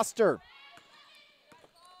Cedarbrook roster.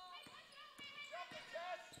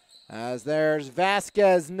 As there's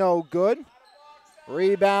Vasquez, no good.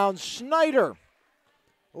 Rebound, Schneider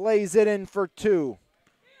lays it in for 2.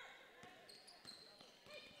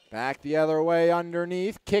 Back the other way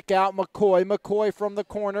underneath. Kick out McCoy. McCoy from the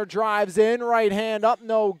corner. Drives in. Right hand up.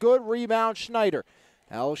 No good. Rebound Schneider.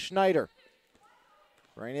 L. Schneider.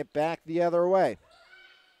 Bring it back the other way.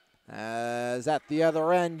 As at the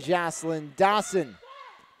other end, Jocelyn Dawson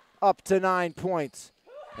up to 9 points.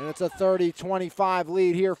 And it's a 30-25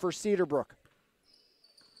 lead here for Cedarbrook.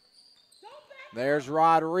 There's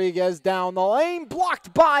Rodriguez down the lane.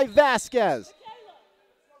 Blocked by Vasquez.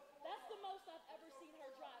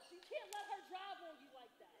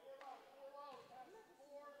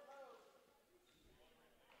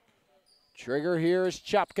 Trigger here is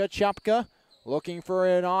Chupka. Chupka looking for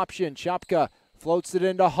an option. Chupka floats it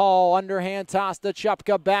into Hall. Underhand toss to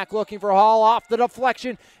Chupka. Back looking for Hall. Off the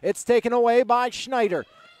deflection. It's taken away by Schneider.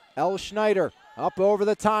 L. Schneider up over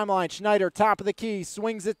the timeline. Schneider top of the key.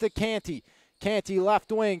 Swings it to Canty. Canty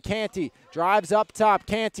left wing. Canty drives up top.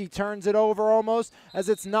 Canty turns it over almost as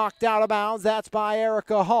it's knocked out of bounds. That's by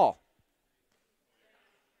Erica Hall.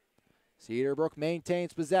 Cedarbrook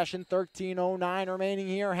maintains possession, 13:09 remaining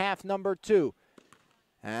here, half number 2.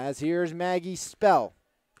 As here's Maggie Spell.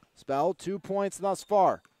 Spell, 2 points thus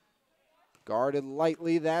far. Guarded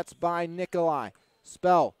lightly, that's by Nikolai.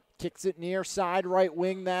 Spell kicks it near side, right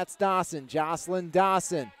wing, that's Dawson. Jocelyn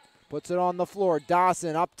Dawson puts it on the floor.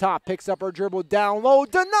 Dawson up top, picks up her dribble down low,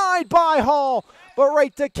 denied by Hall, but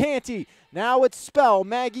right to Canty. Now it's Spell.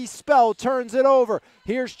 Maggie Spell turns it over.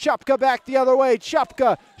 Here's Chupka back the other way.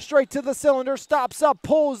 Chupka straight to the cylinder, stops up,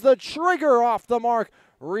 pulls the trigger off the mark.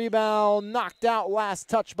 Rebound knocked out, last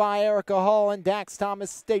touch by Erica Hall and Dax Thomas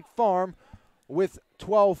State Farm with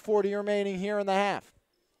 12:40 remaining here in the half.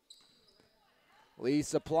 Lee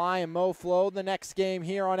Supply and MoFlo, the next game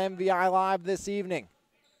here on MVI Live this evening.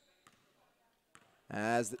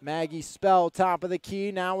 As Maggie Spell top of the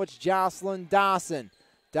key, now it's Jocelyn Dawson.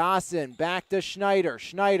 Dawson back to Schneider.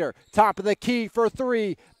 Schneider top of the key for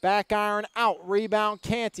 3. Back iron out. Rebound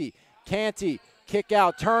Canty. Canty kick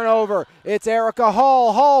out. Turnover. It's Erica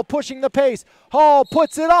Hall. Hall pushing the pace. Hall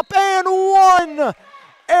puts it up and 1.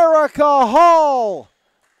 Erica Hall.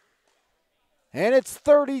 And it's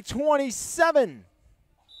 30-27.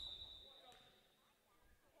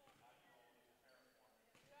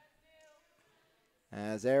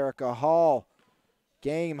 As Erica Hall,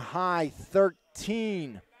 game high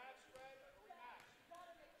 13.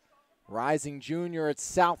 Rising junior at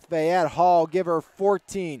South Fayette. Hall give her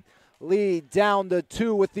 14. Lead down to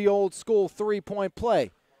 2 with the old school 3-point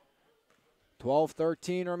play.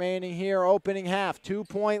 12-13 remaining here, opening half.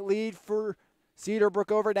 2-point lead for Cedarbrook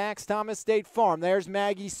over Dax Thomas State Farm. There's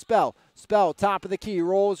Maggie Spell. Spell top of the key,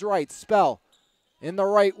 rolls right. Spell in the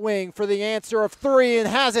right wing for the answer of 3 and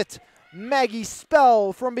has it. Maggie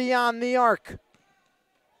Spell from beyond the arc.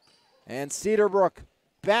 And Cedarbrook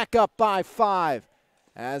back up by 5.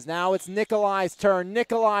 As now it's Nikolai's turn.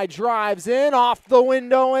 Nikolai drives in, off the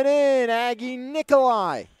window and in. Aggie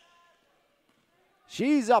Nikolai.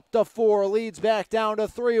 She's up to 4, leads back down to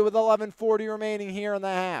 3 with 11:40 remaining here in the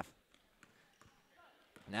half.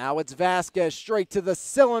 Now it's Vasquez straight to the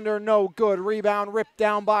cylinder, no good. Rebound ripped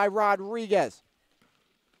down by Rodriguez.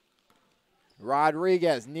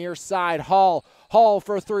 Rodriguez near side, Hall. Hall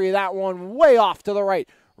for 3, that one way off to the right.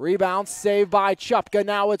 Rebound saved by Chupka.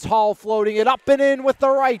 Now it's Hall floating it up and in with the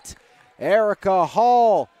right. Erica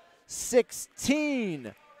Hall,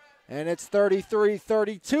 16. And it's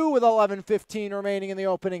 33-32 with 11:15 remaining in the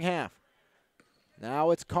opening half.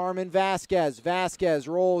 Now it's Carmen Vasquez. Vasquez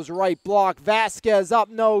rolls right block. Vasquez up,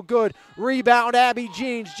 no good. Rebound, Abby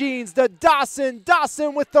Jeans. Jeans to Dawson.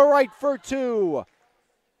 Dawson with the right for 2.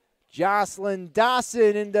 Jocelyn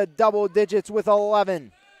Dawson into double digits with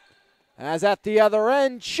 11. As at the other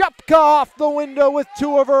end, Chupka off the window with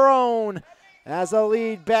 2 of her own. As a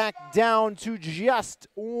lead back down to just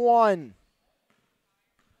 1.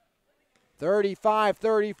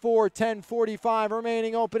 35-34, 10:45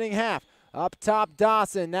 remaining opening half. Up top,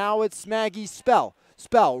 Dawson. Now it's Maggie Spell.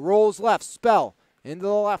 Spell rolls left. Spell into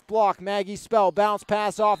the left block. Maggie Spell. Bounce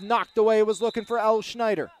pass off. Knocked away. Was looking for L.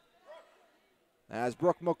 Schneider. As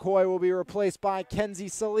Brooke McCoy will be replaced by Kenzie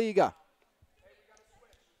Saliga.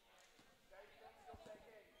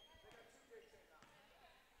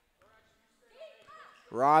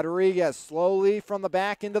 Rodriguez slowly from the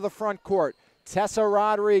back into the front court. Tessa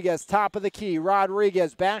Rodriguez, top of the key.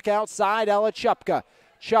 Rodriguez back outside. Ella Chupka.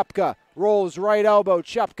 Chupka rolls right elbow.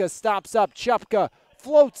 Chupka stops up. Chupka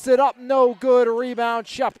floats it up. No good. Rebound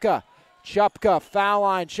Chupka. Chupka foul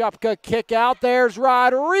line. Chupka kick out. There's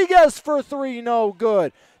Rodriguez for 3. No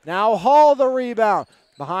good. Now Hall the rebound.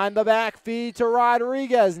 Behind the back feed to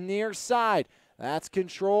Rodriguez. Near side. That's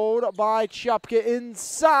controlled by Chupka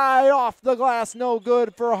inside, off the glass, no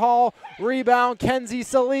good for Hall. Rebound, Kenzie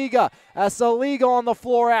Saliga. Saliga on the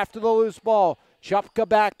floor after the loose ball. Chupka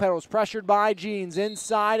backpedals, pressured by Jeans.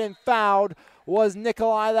 Inside and fouled was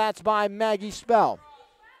Nikolai. That's by Maggie Spell.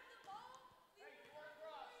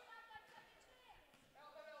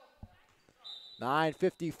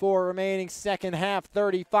 .9:54 remaining, second half,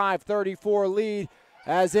 35-34 lead.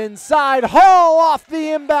 As inside, Hall off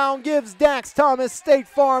the inbound gives Dax Thomas State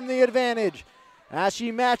Farm the advantage as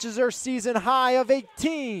she matches her season high of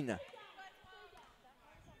 18.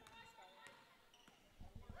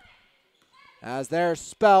 As their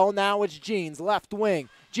Spell, now it's Jeans, left wing.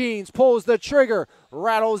 Jeans pulls the trigger,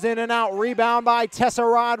 rattles in and out, rebound by Tessa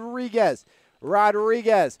Rodriguez.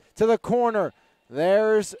 Rodriguez to the corner.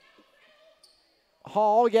 There's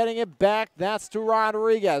Hall getting it back. That's to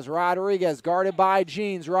Rodriguez. Rodriguez guarded by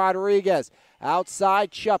Jeans. Rodriguez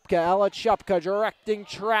outside Chupka. Ella Chupka directing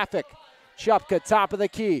traffic. Chupka top of the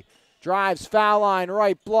key. Drives foul line,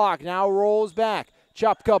 right block. Now rolls back.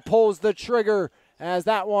 Chupka pulls the trigger as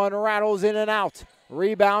that one rattles in and out.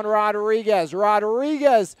 Rebound Rodriguez.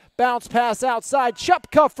 Rodriguez bounce pass outside.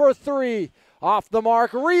 Chupka for three. Off the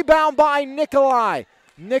mark. Rebound by Nikolai.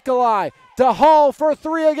 Nikolai to Hall for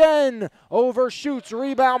three again. Overshoots.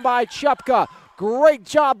 Rebound by Chupka. Great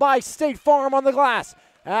job by State Farm on the glass.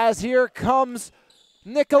 As here comes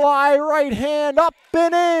Nikolai, right hand up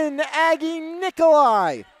and in. Aggie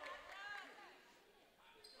Nikolai.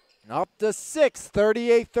 Up to 6,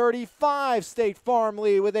 38-35. State Farm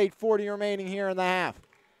lead with 8:40 remaining here in the half.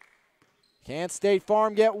 Can State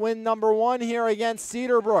Farm get win number one here against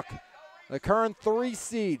Cedarbrook, the current 3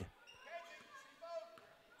 seed?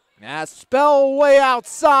 Now Spell way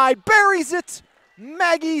outside, buries it.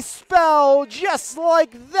 Maggie Spell, just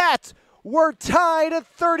like that. We're tied at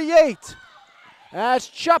 38. As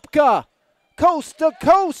Chupka, coast to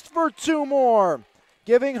coast for 2 more,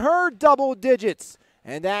 giving her double digits.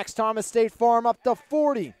 And Dax Thomas State Farm up to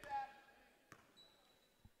 40.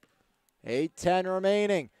 8:10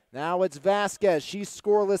 remaining. Now it's Vasquez. She's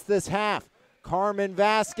scoreless this half. Carmen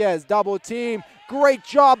Vasquez, double team. Great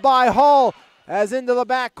job by Hall. As into the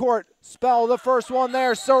backcourt. Spell the first one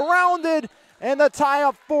there. Surrounded. And the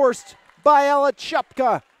tie-up forced by Ella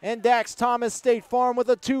Chupka. And Dax Thomas State Farm with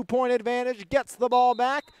a 2-point advantage. Gets the ball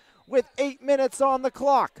back with 8 minutes on the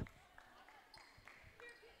clock.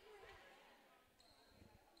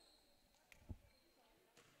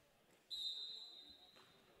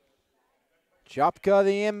 Chupka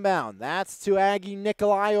the inbound. That's to Aggie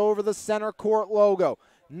Nikolai over the center court logo.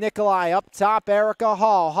 Nikolai up top, Erica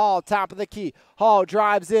Hall. Hall top of the key. Hall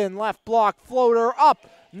drives in, left block, floater up.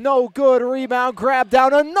 No good, rebound, grab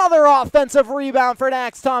down. Another offensive rebound for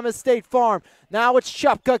Dax Thomas State Farm. Now it's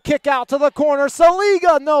Chupka, kick out to the corner.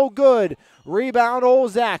 Saliga, no good. Rebound,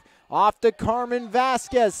 Olzak. Off to Carmen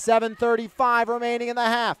Vasquez. 7:35 remaining in the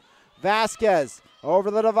half. Vasquez over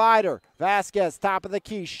the divider. Vasquez, top of the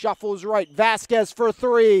key, shuffles right. Vasquez for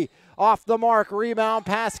three. Off the mark, rebound,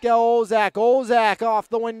 Pascal Olzak. Olzak off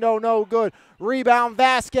the window, no good. Rebound,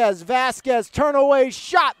 Vasquez. Vasquez, turn away,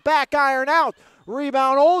 shot, back iron out.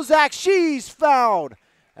 Rebound, Olzak, she's fouled.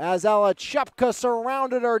 As Ella Chupka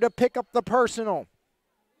surrounded her to pick up the personal.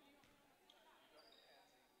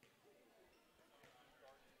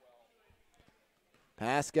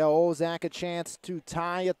 Pascal Olzak a chance to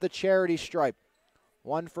tie at the charity stripe.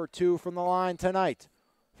 1 for 2 from the line tonight.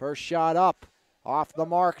 First shot up, off the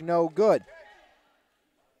mark, no good.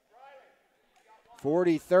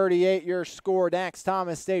 40-38 your score. Dax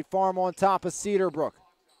Thomas State Farm on top of Cedarbrook.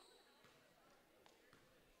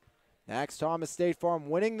 Dax Thomas State Farm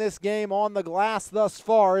winning this game on the glass thus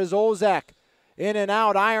far is Olzak. In and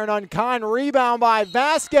out, iron unkind, rebound by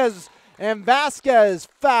Vasquez, and Vasquez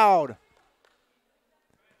fouled.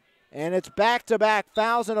 And it's back-to-back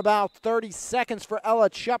fouls in about 30 seconds for Ella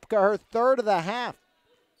Chupka, her third of the half.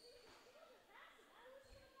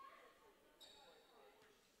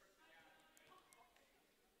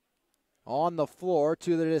 On the floor,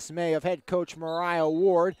 to the dismay of head coach Mariah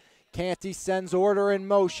Ward, Canty sends order in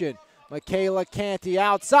motion. Michaela Canty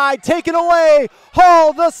outside, taken away.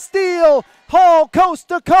 Hall the steal. Hall coast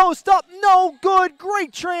to coast up, no good.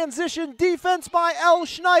 Great transition defense by Elle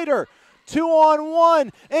Schneider.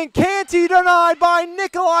 2-on-1, and Canty denied by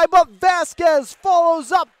Nikolai, but Vasquez follows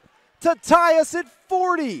up to tie us at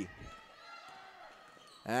 40.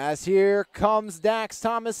 As here comes Dax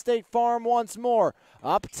Thomas State Farm once more.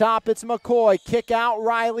 Up top, it's McCoy. Kick out,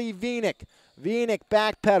 Riley Vienick. Vienick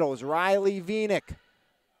backpedals. Riley Vienick.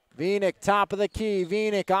 Vienick top of the key.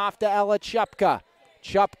 Vienick off to Ella Chupka.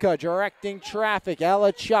 Chupka directing traffic.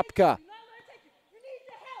 Ella Chupka.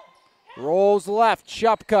 Rolls left,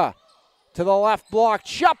 Chupka to the left block.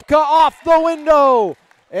 Chupka off the window.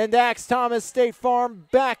 And Dax Thomas State Farm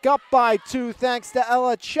back up by 2 thanks to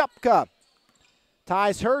Ella Chupka.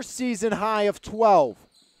 Ties her season high of 12.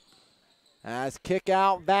 As kick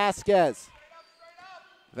out Vasquez.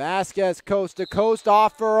 Vasquez coast to coast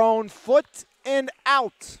off her own foot and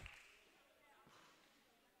out.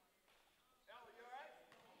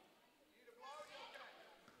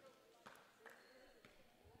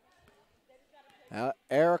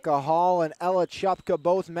 Erica Hall and Ella Chupka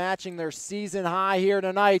both matching their season high here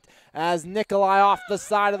tonight as Nikolai off the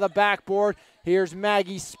side of the backboard. Here's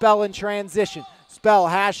Maggie Spell in transition. Spell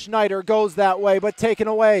has Schneider, goes that way, but taken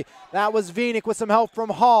away. That was Vinick with some help from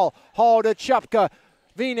Hall. Hall to Chupka.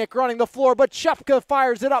 Vinick running the floor, but Chupka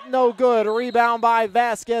fires it up, no good. A rebound by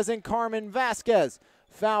Vasquez, and Carmen Vasquez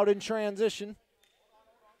fouled in transition.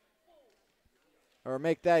 Or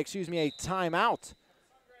make that, a timeout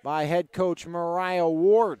by head coach Mariah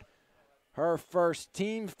Ward. Her first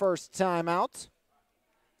timeout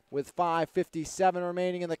with 5:57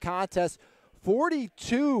 remaining in the contest.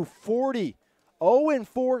 42-40.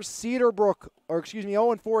 0-4 Cedarbrook,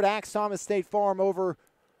 0-4 Dax Thomas State Farm over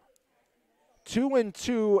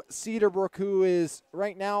 2-2 Cedarbrook, who is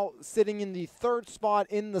right now sitting in the 3rd spot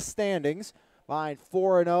in the standings behind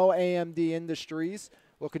 4-0 AMD Industries.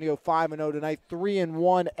 Looking to go 5-0 tonight.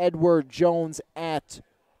 3-1 Edward Jones at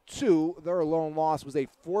 2. Their lone loss was a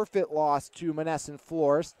forfeit loss to Monessen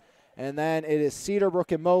Florist. And then it is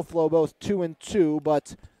Cedarbrook and Moflo, both 2-2,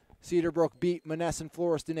 but Cedarbrook beat Monessen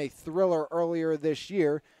Florist in a thriller earlier this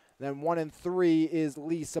year. Then 1-3 is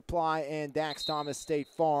Lee Supply and Dax Thomas State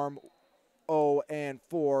Farm,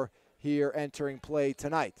 0-4 here entering play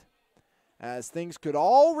tonight. As things could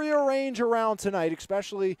all rearrange around tonight,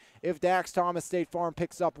 especially if Dax Thomas State Farm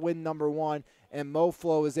picks up win number 1 and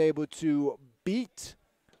Moflo is able to beat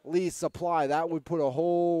Lee Supply. That would put a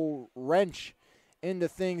whole wrench into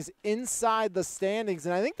things inside the standings,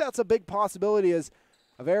 and I think that's a big possibility as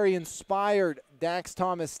a very inspired Dax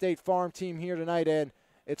Thomas State Farm team here tonight, and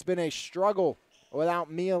it's been a struggle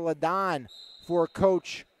without Mia Ladon for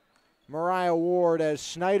Coach Mariah Ward as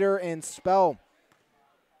Schneider and Spell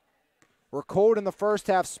were cold in the first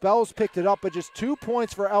half. Spell's picked it up, but just 2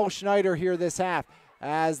 points for El Schneider here this half.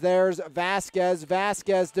 As there's Vasquez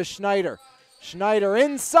to Schneider. Schneider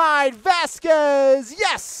inside, Vasquez,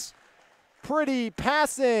 yes! Pretty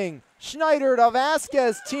passing. Schneider to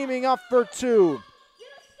Vasquez teaming up for 2.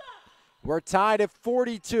 We're tied at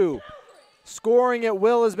 42. Scoring at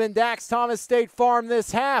will has been Dax Thomas State Farm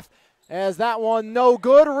this half. As that one no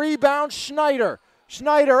good. Rebound Schneider.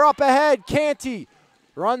 Schneider up ahead. Canty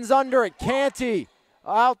runs under it. Canty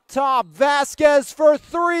out top. Vasquez for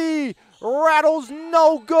 3. Rattles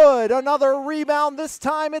no good. Another rebound. This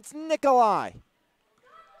time it's Nikolai.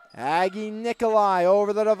 Aggie Nikolai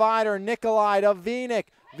over the divider. Nikolai to Vinick.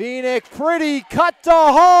 Vinick pretty cut to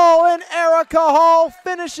Hall, and Erica Hall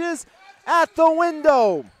finishes at the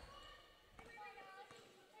window.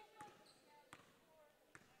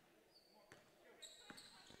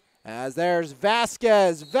 As there's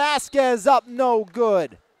Vasquez. Vasquez up no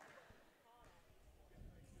good.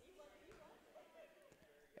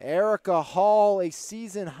 Erica Hall, a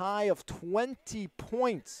season high of 20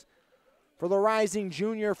 points for the rising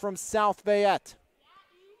junior from South Fayette.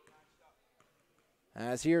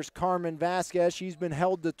 As here's Carmen Vasquez. She's been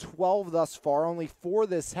held to 12 thus far, only 4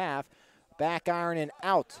 this half. Back iron and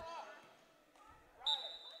out.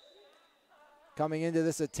 Coming into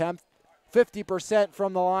this attempt, 50%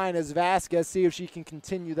 from the line as Vasquez. See if she can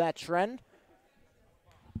continue that trend.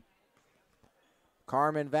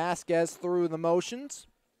 Carmen Vasquez through the motions.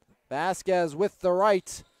 Vasquez with the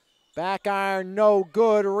right. Back iron, no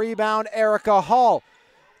good. Rebound, Erica Hall.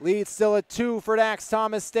 Lead still at 2 for Dax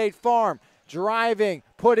Thomas State Farm. Driving,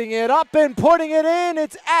 putting it up and putting it in.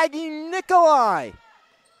 It's Aggie Nikolai.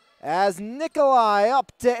 As Nikolai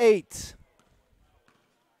up to 8.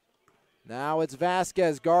 Now it's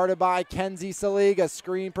Vasquez guarded by Kenzie Saliga.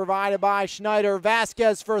 Screen provided by Schneider.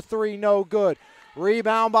 Vasquez for 3, no good.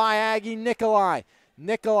 Rebound by Aggie Nikolai.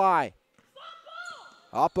 Nikolai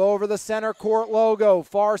up over the center court logo.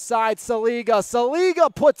 Far side Saliga.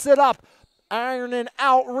 Saliga puts it up. Iron and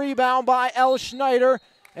out. Rebound by El Schneider.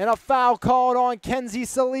 And a foul called on Kenzie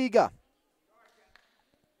Saliga.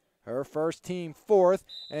 Her first team 4th.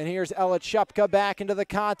 And here's Ella Chupka back into the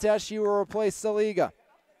contest. She will replace Saliga.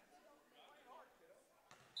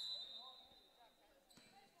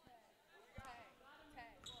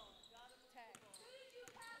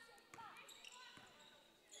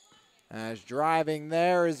 As driving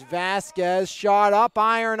there is Vasquez. Shot up,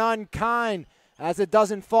 iron unkind as it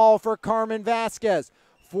doesn't fall for Carmen Vasquez.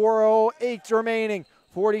 4:08 remaining.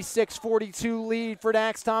 46-42 lead for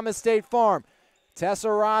Dax Thomas State Farm.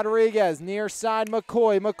 Tessa Rodriguez, near side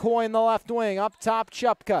McCoy. McCoy in the left wing. Up top,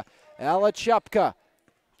 Chupka. Ella Chupka.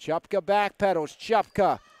 Chupka backpedals.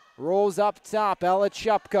 Chupka rolls up top. Ella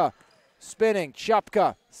Chupka spinning.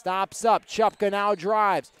 Chupka stops up. Chupka now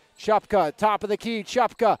drives. Chupka, top of the key.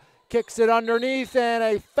 Chupka kicks it underneath, and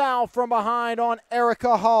a foul from behind on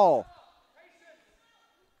Erica Hall.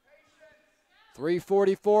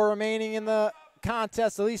 3:44 remaining in the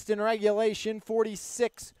contest, at least in regulation.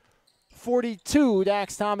 46-42,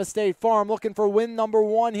 Dax Thomas State Farm looking for win number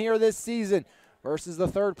 1 here this season versus the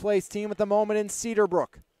third place team at the moment in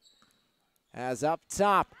Cedarbrook. As up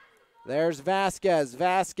top, there's Vasquez.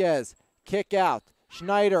 Vasquez, kick out.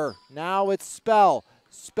 Schneider, now it's Spell.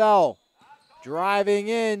 Spell driving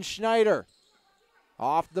in, Schneider.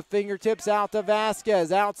 Off the fingertips out to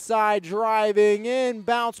Vasquez. Outside driving in.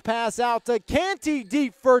 Bounce pass out to Canty.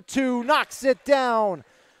 Deep for 2. Knocks it down.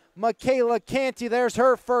 Michaela Canty. There's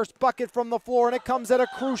her first bucket from the floor, and it comes at a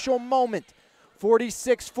crucial moment.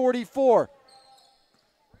 46-44.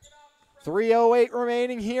 3:08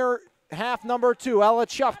 remaining here. Half number 2. Ella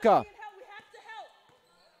Chupka.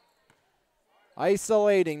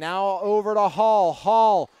 Isolating. Now over to Hall.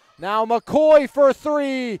 Hall. Now McCoy for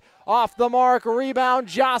 3. Off the mark, rebound,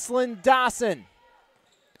 Jocelyn Dawson.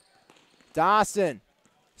 Dawson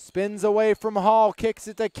spins away from Hall, kicks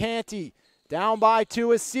it to Canty. Down by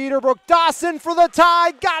 2 is Cedarbrook. Dawson for the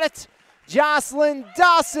tie, got it. Jocelyn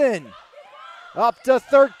Dawson up to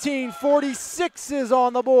 13. 46 is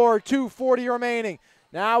on the board, 2:40 remaining.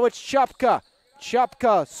 Now it's Chupka.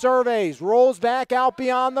 Chupka surveys, rolls back out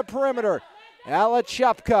beyond the perimeter. Ella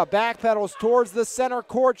Chupka backpedals towards the center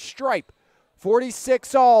court stripe.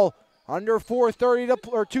 46 all, under 4:30 to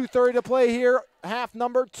or 2:30 to play here, half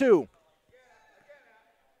number 2.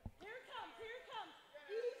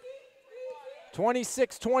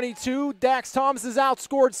 26-22, Dax Thomas has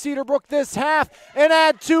outscored Cedarbrook this half, and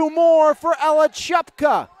add 2 more for Ella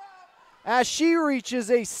Chupka as she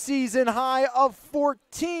reaches a season high of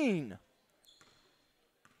 14.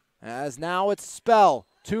 As now it's Spell.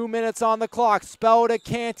 2 minutes on the clock. Spell to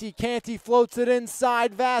Canty. Canty floats it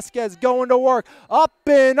inside. Vasquez going to work. Up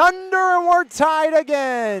and under, and we're tied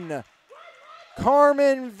again.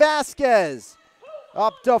 Carmen Vasquez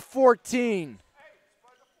up to 14.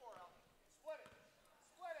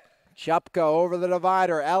 Chupka over the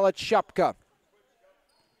divider. Ella Chupka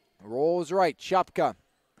rolls right. Chupka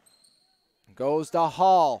goes to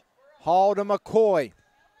Hall. Hall to McCoy.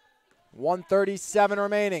 1:37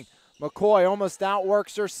 remaining. McCoy almost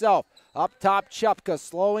outworks herself. Up top, Chupka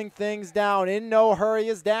slowing things down. In no hurry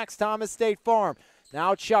is Dax Thomas State Farm.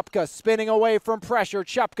 Now Chupka spinning away from pressure.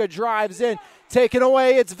 Chupka drives in. Taken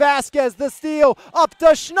away. It's Vasquez, the steal. Up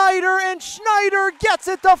to Schneider, and Schneider gets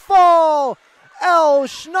it to fall. L.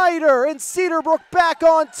 Schneider and Cedarbrook back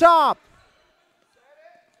on top.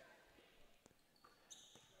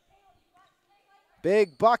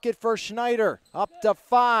 Big bucket for Schneider. Up to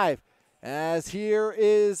 5. As here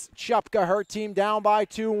is Chupka, her team down by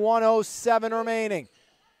 2, 1:07 remaining.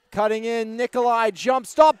 Cutting in, Nikolai jump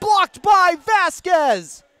stop, blocked by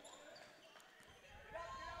Vasquez.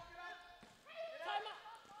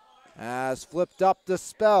 As flipped up to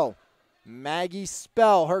Spell. Maggie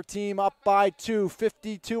Spell, her team up by 2,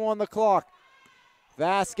 52 on the clock.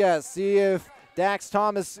 Vasquez, see if Dax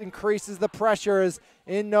Thomas increases the pressure, is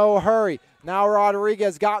in no hurry. Now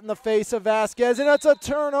Rodriguez got in the face of Vasquez, and it's a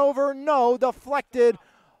turnover. No, deflected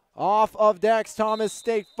off of Dax Thomas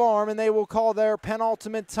State Farm, and they will call their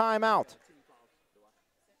penultimate timeout.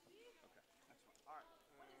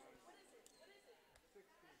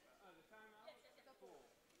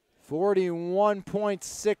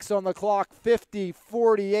 .6 on the clock,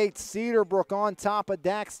 50-48. Cedarbrook on top of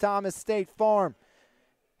Dax Thomas State Farm.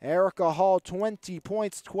 Erica Hall, 20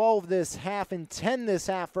 points, 12 this half, and 10 this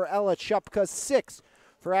half for Ella Chupka, 6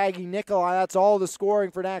 for Aggie Nikolai. That's all the scoring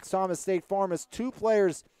for Dax Thomas State Farm, as 2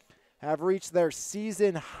 players have reached their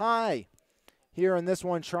season high here in this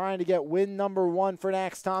one, trying to get win number 1 for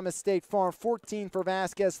Dax Thomas State Farm. 14 for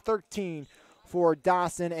Vasquez, 13 for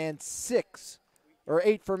Dawson, and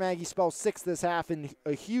 8 for Maggie Spell, 6 this half, and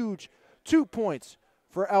a huge 2 points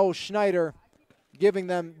for L. Schneider, giving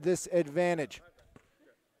them this advantage.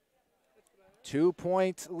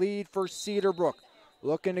 2-point lead for Cedarbrook.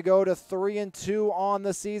 Looking to go to 3-2 on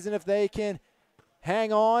the season if they can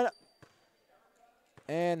hang on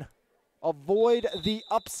and avoid the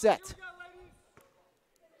upset.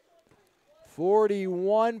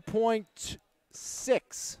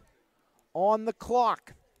 41.6 on the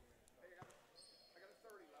clock.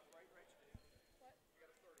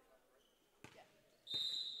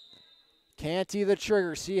 Canty the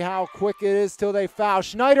trigger. See how quick it is till they foul.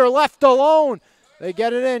 Schneider left alone. They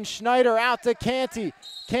get it in. Schneider out to Canty.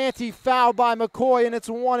 Canty fouled by McCoy, and it's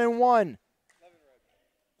 1-1.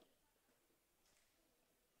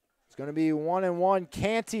 It's going to be 1-1.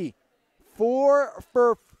 Canty, 4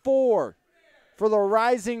 for 4 for the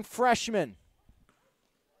rising freshman.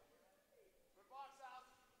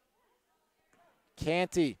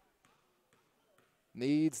 Canty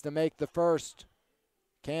needs to make the first.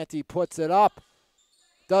 Canty puts it up.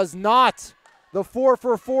 Does not. The 4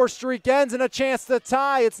 for 4 streak ends in a chance to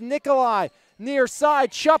tie. It's Nikolai near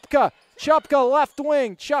side. Chupka. Chupka left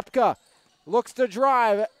wing. Chupka looks to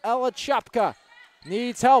drive. Ella Chupka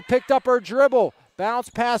needs help. Picked up her dribble.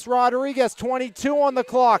 Bounce past Rodriguez. 22 on the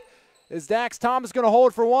clock. Is Dax Thomas going to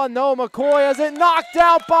hold for one? No. McCoy has it knocked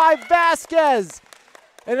out by Vasquez.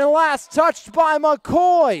 And the last touched by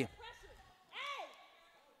McCoy.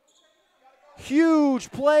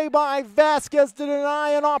 Huge play by Vasquez to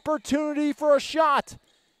deny an opportunity for a shot.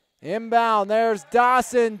 Inbound, there's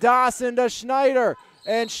Dawson. Dawson to Schneider.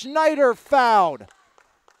 And Schneider fouled.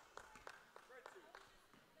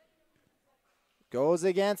 Goes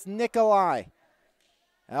against Nikolai.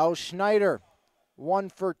 Al Schneider, 1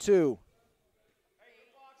 for 2.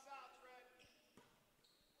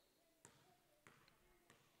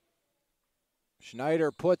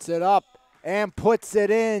 Schneider puts it up and puts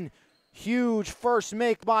it in. Huge first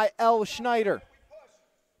make by L. Schneider.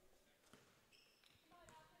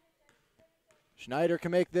 Schneider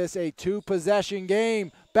can make this a 2-possession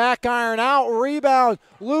game. Back iron out, rebound,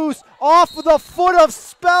 loose, off the foot of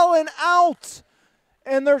Spell and out.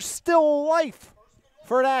 And there's still life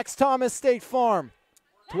for Dax Thomas State Farm.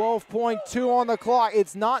 12.2 on the clock.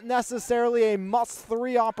 It's not necessarily a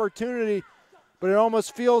must-3 opportunity, but it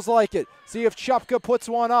almost feels like it. See if Chupka puts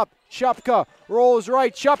one up. Chupka rolls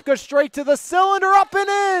right. Chupka straight to the cylinder, up and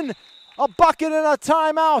in. A bucket and a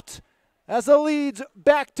timeout as the lead's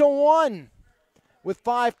back to 1 with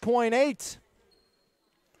 5.8.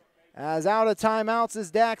 As out of timeouts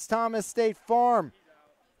is Dax Thomas State Farm.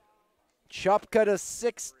 Chupka to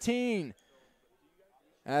 16.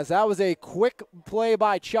 As that was a quick play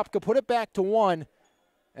by Chupka. Put it back to 1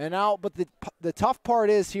 and out. But the tough part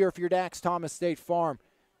is here if you're Dax Thomas State Farm.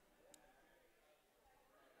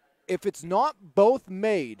 If it's not both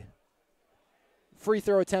made, free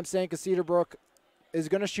throw attempts, Sanka Cedarbrook is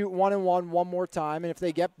going to shoot 1-1 one more time. And if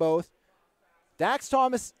they get both, Dax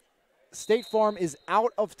Thomas State Farm is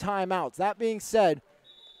out of timeouts. That being said,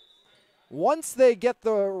 once they get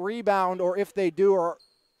the rebound, or if they do, or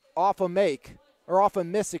off a make, or off a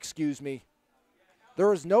miss, excuse me,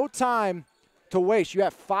 there is no time to waste. You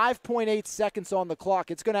have 5.8 seconds on the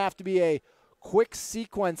clock. It's going to have to be a quick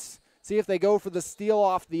sequence. See if they go for the steal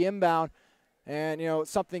off the inbound. And, you know,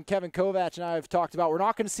 something Kevin Kovac and I have talked about. We're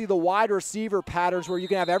not going to see the wide receiver patterns where you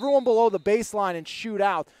can have everyone below the baseline and shoot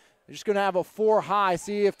out. They're just going to have a 4 high.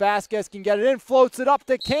 See if Vasquez can get it in. Floats it up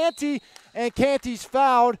to Canty, and Canty's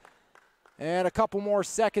fouled. And a couple more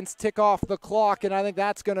seconds tick off the clock, and I think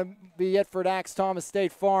that's going to be it for Dax Thomas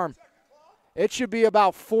State Farm. It should be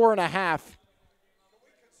about 4.5.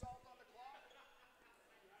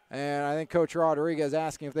 And I think Coach Rodriguez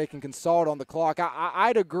asking if they can consult on the clock.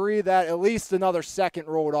 I'd agree that at least another second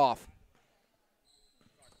rolled off.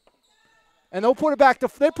 And they put it back to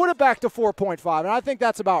 4.5, and I think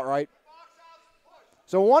that's about right.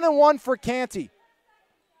 So 1-1 for Canty.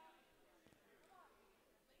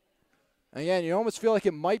 Again, you almost feel like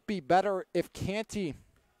it might be better if Canty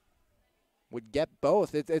would get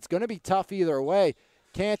both. It's going to be tough either way.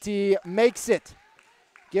 Canty makes it.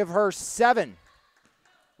 Give her 7.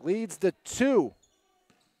 Leads to 2.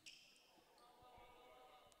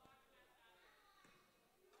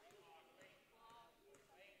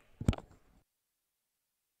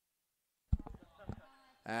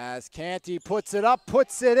 As Canty puts it up,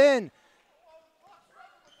 puts it in.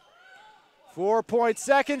 4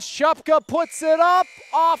 seconds. Chupka puts it up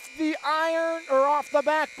off the iron, or off the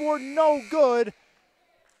backboard. No good.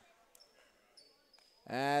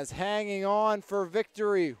 As hanging on for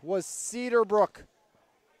victory was Cedarbrook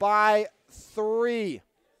by 3.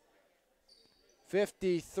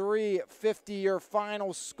 53-50 your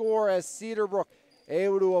final score, as Cedarbrook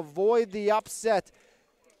able to avoid the upset.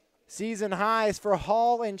 Season highs for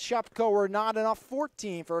Hall and Chupka were not enough.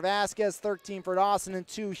 14 for Vasquez, 13 for Dawson, and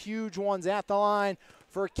 2 huge ones at the line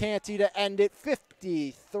for Canty to end it.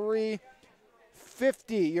 53-50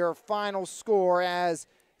 your final score, as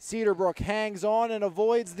Cedarbrook hangs on and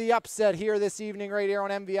avoids the upset here this evening right here on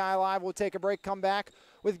MVI Live. We'll take a break, come back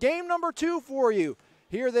with game number 2 for you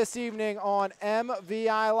here this evening on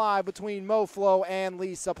MVI Live between MoFlo and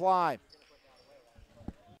Lee Supply.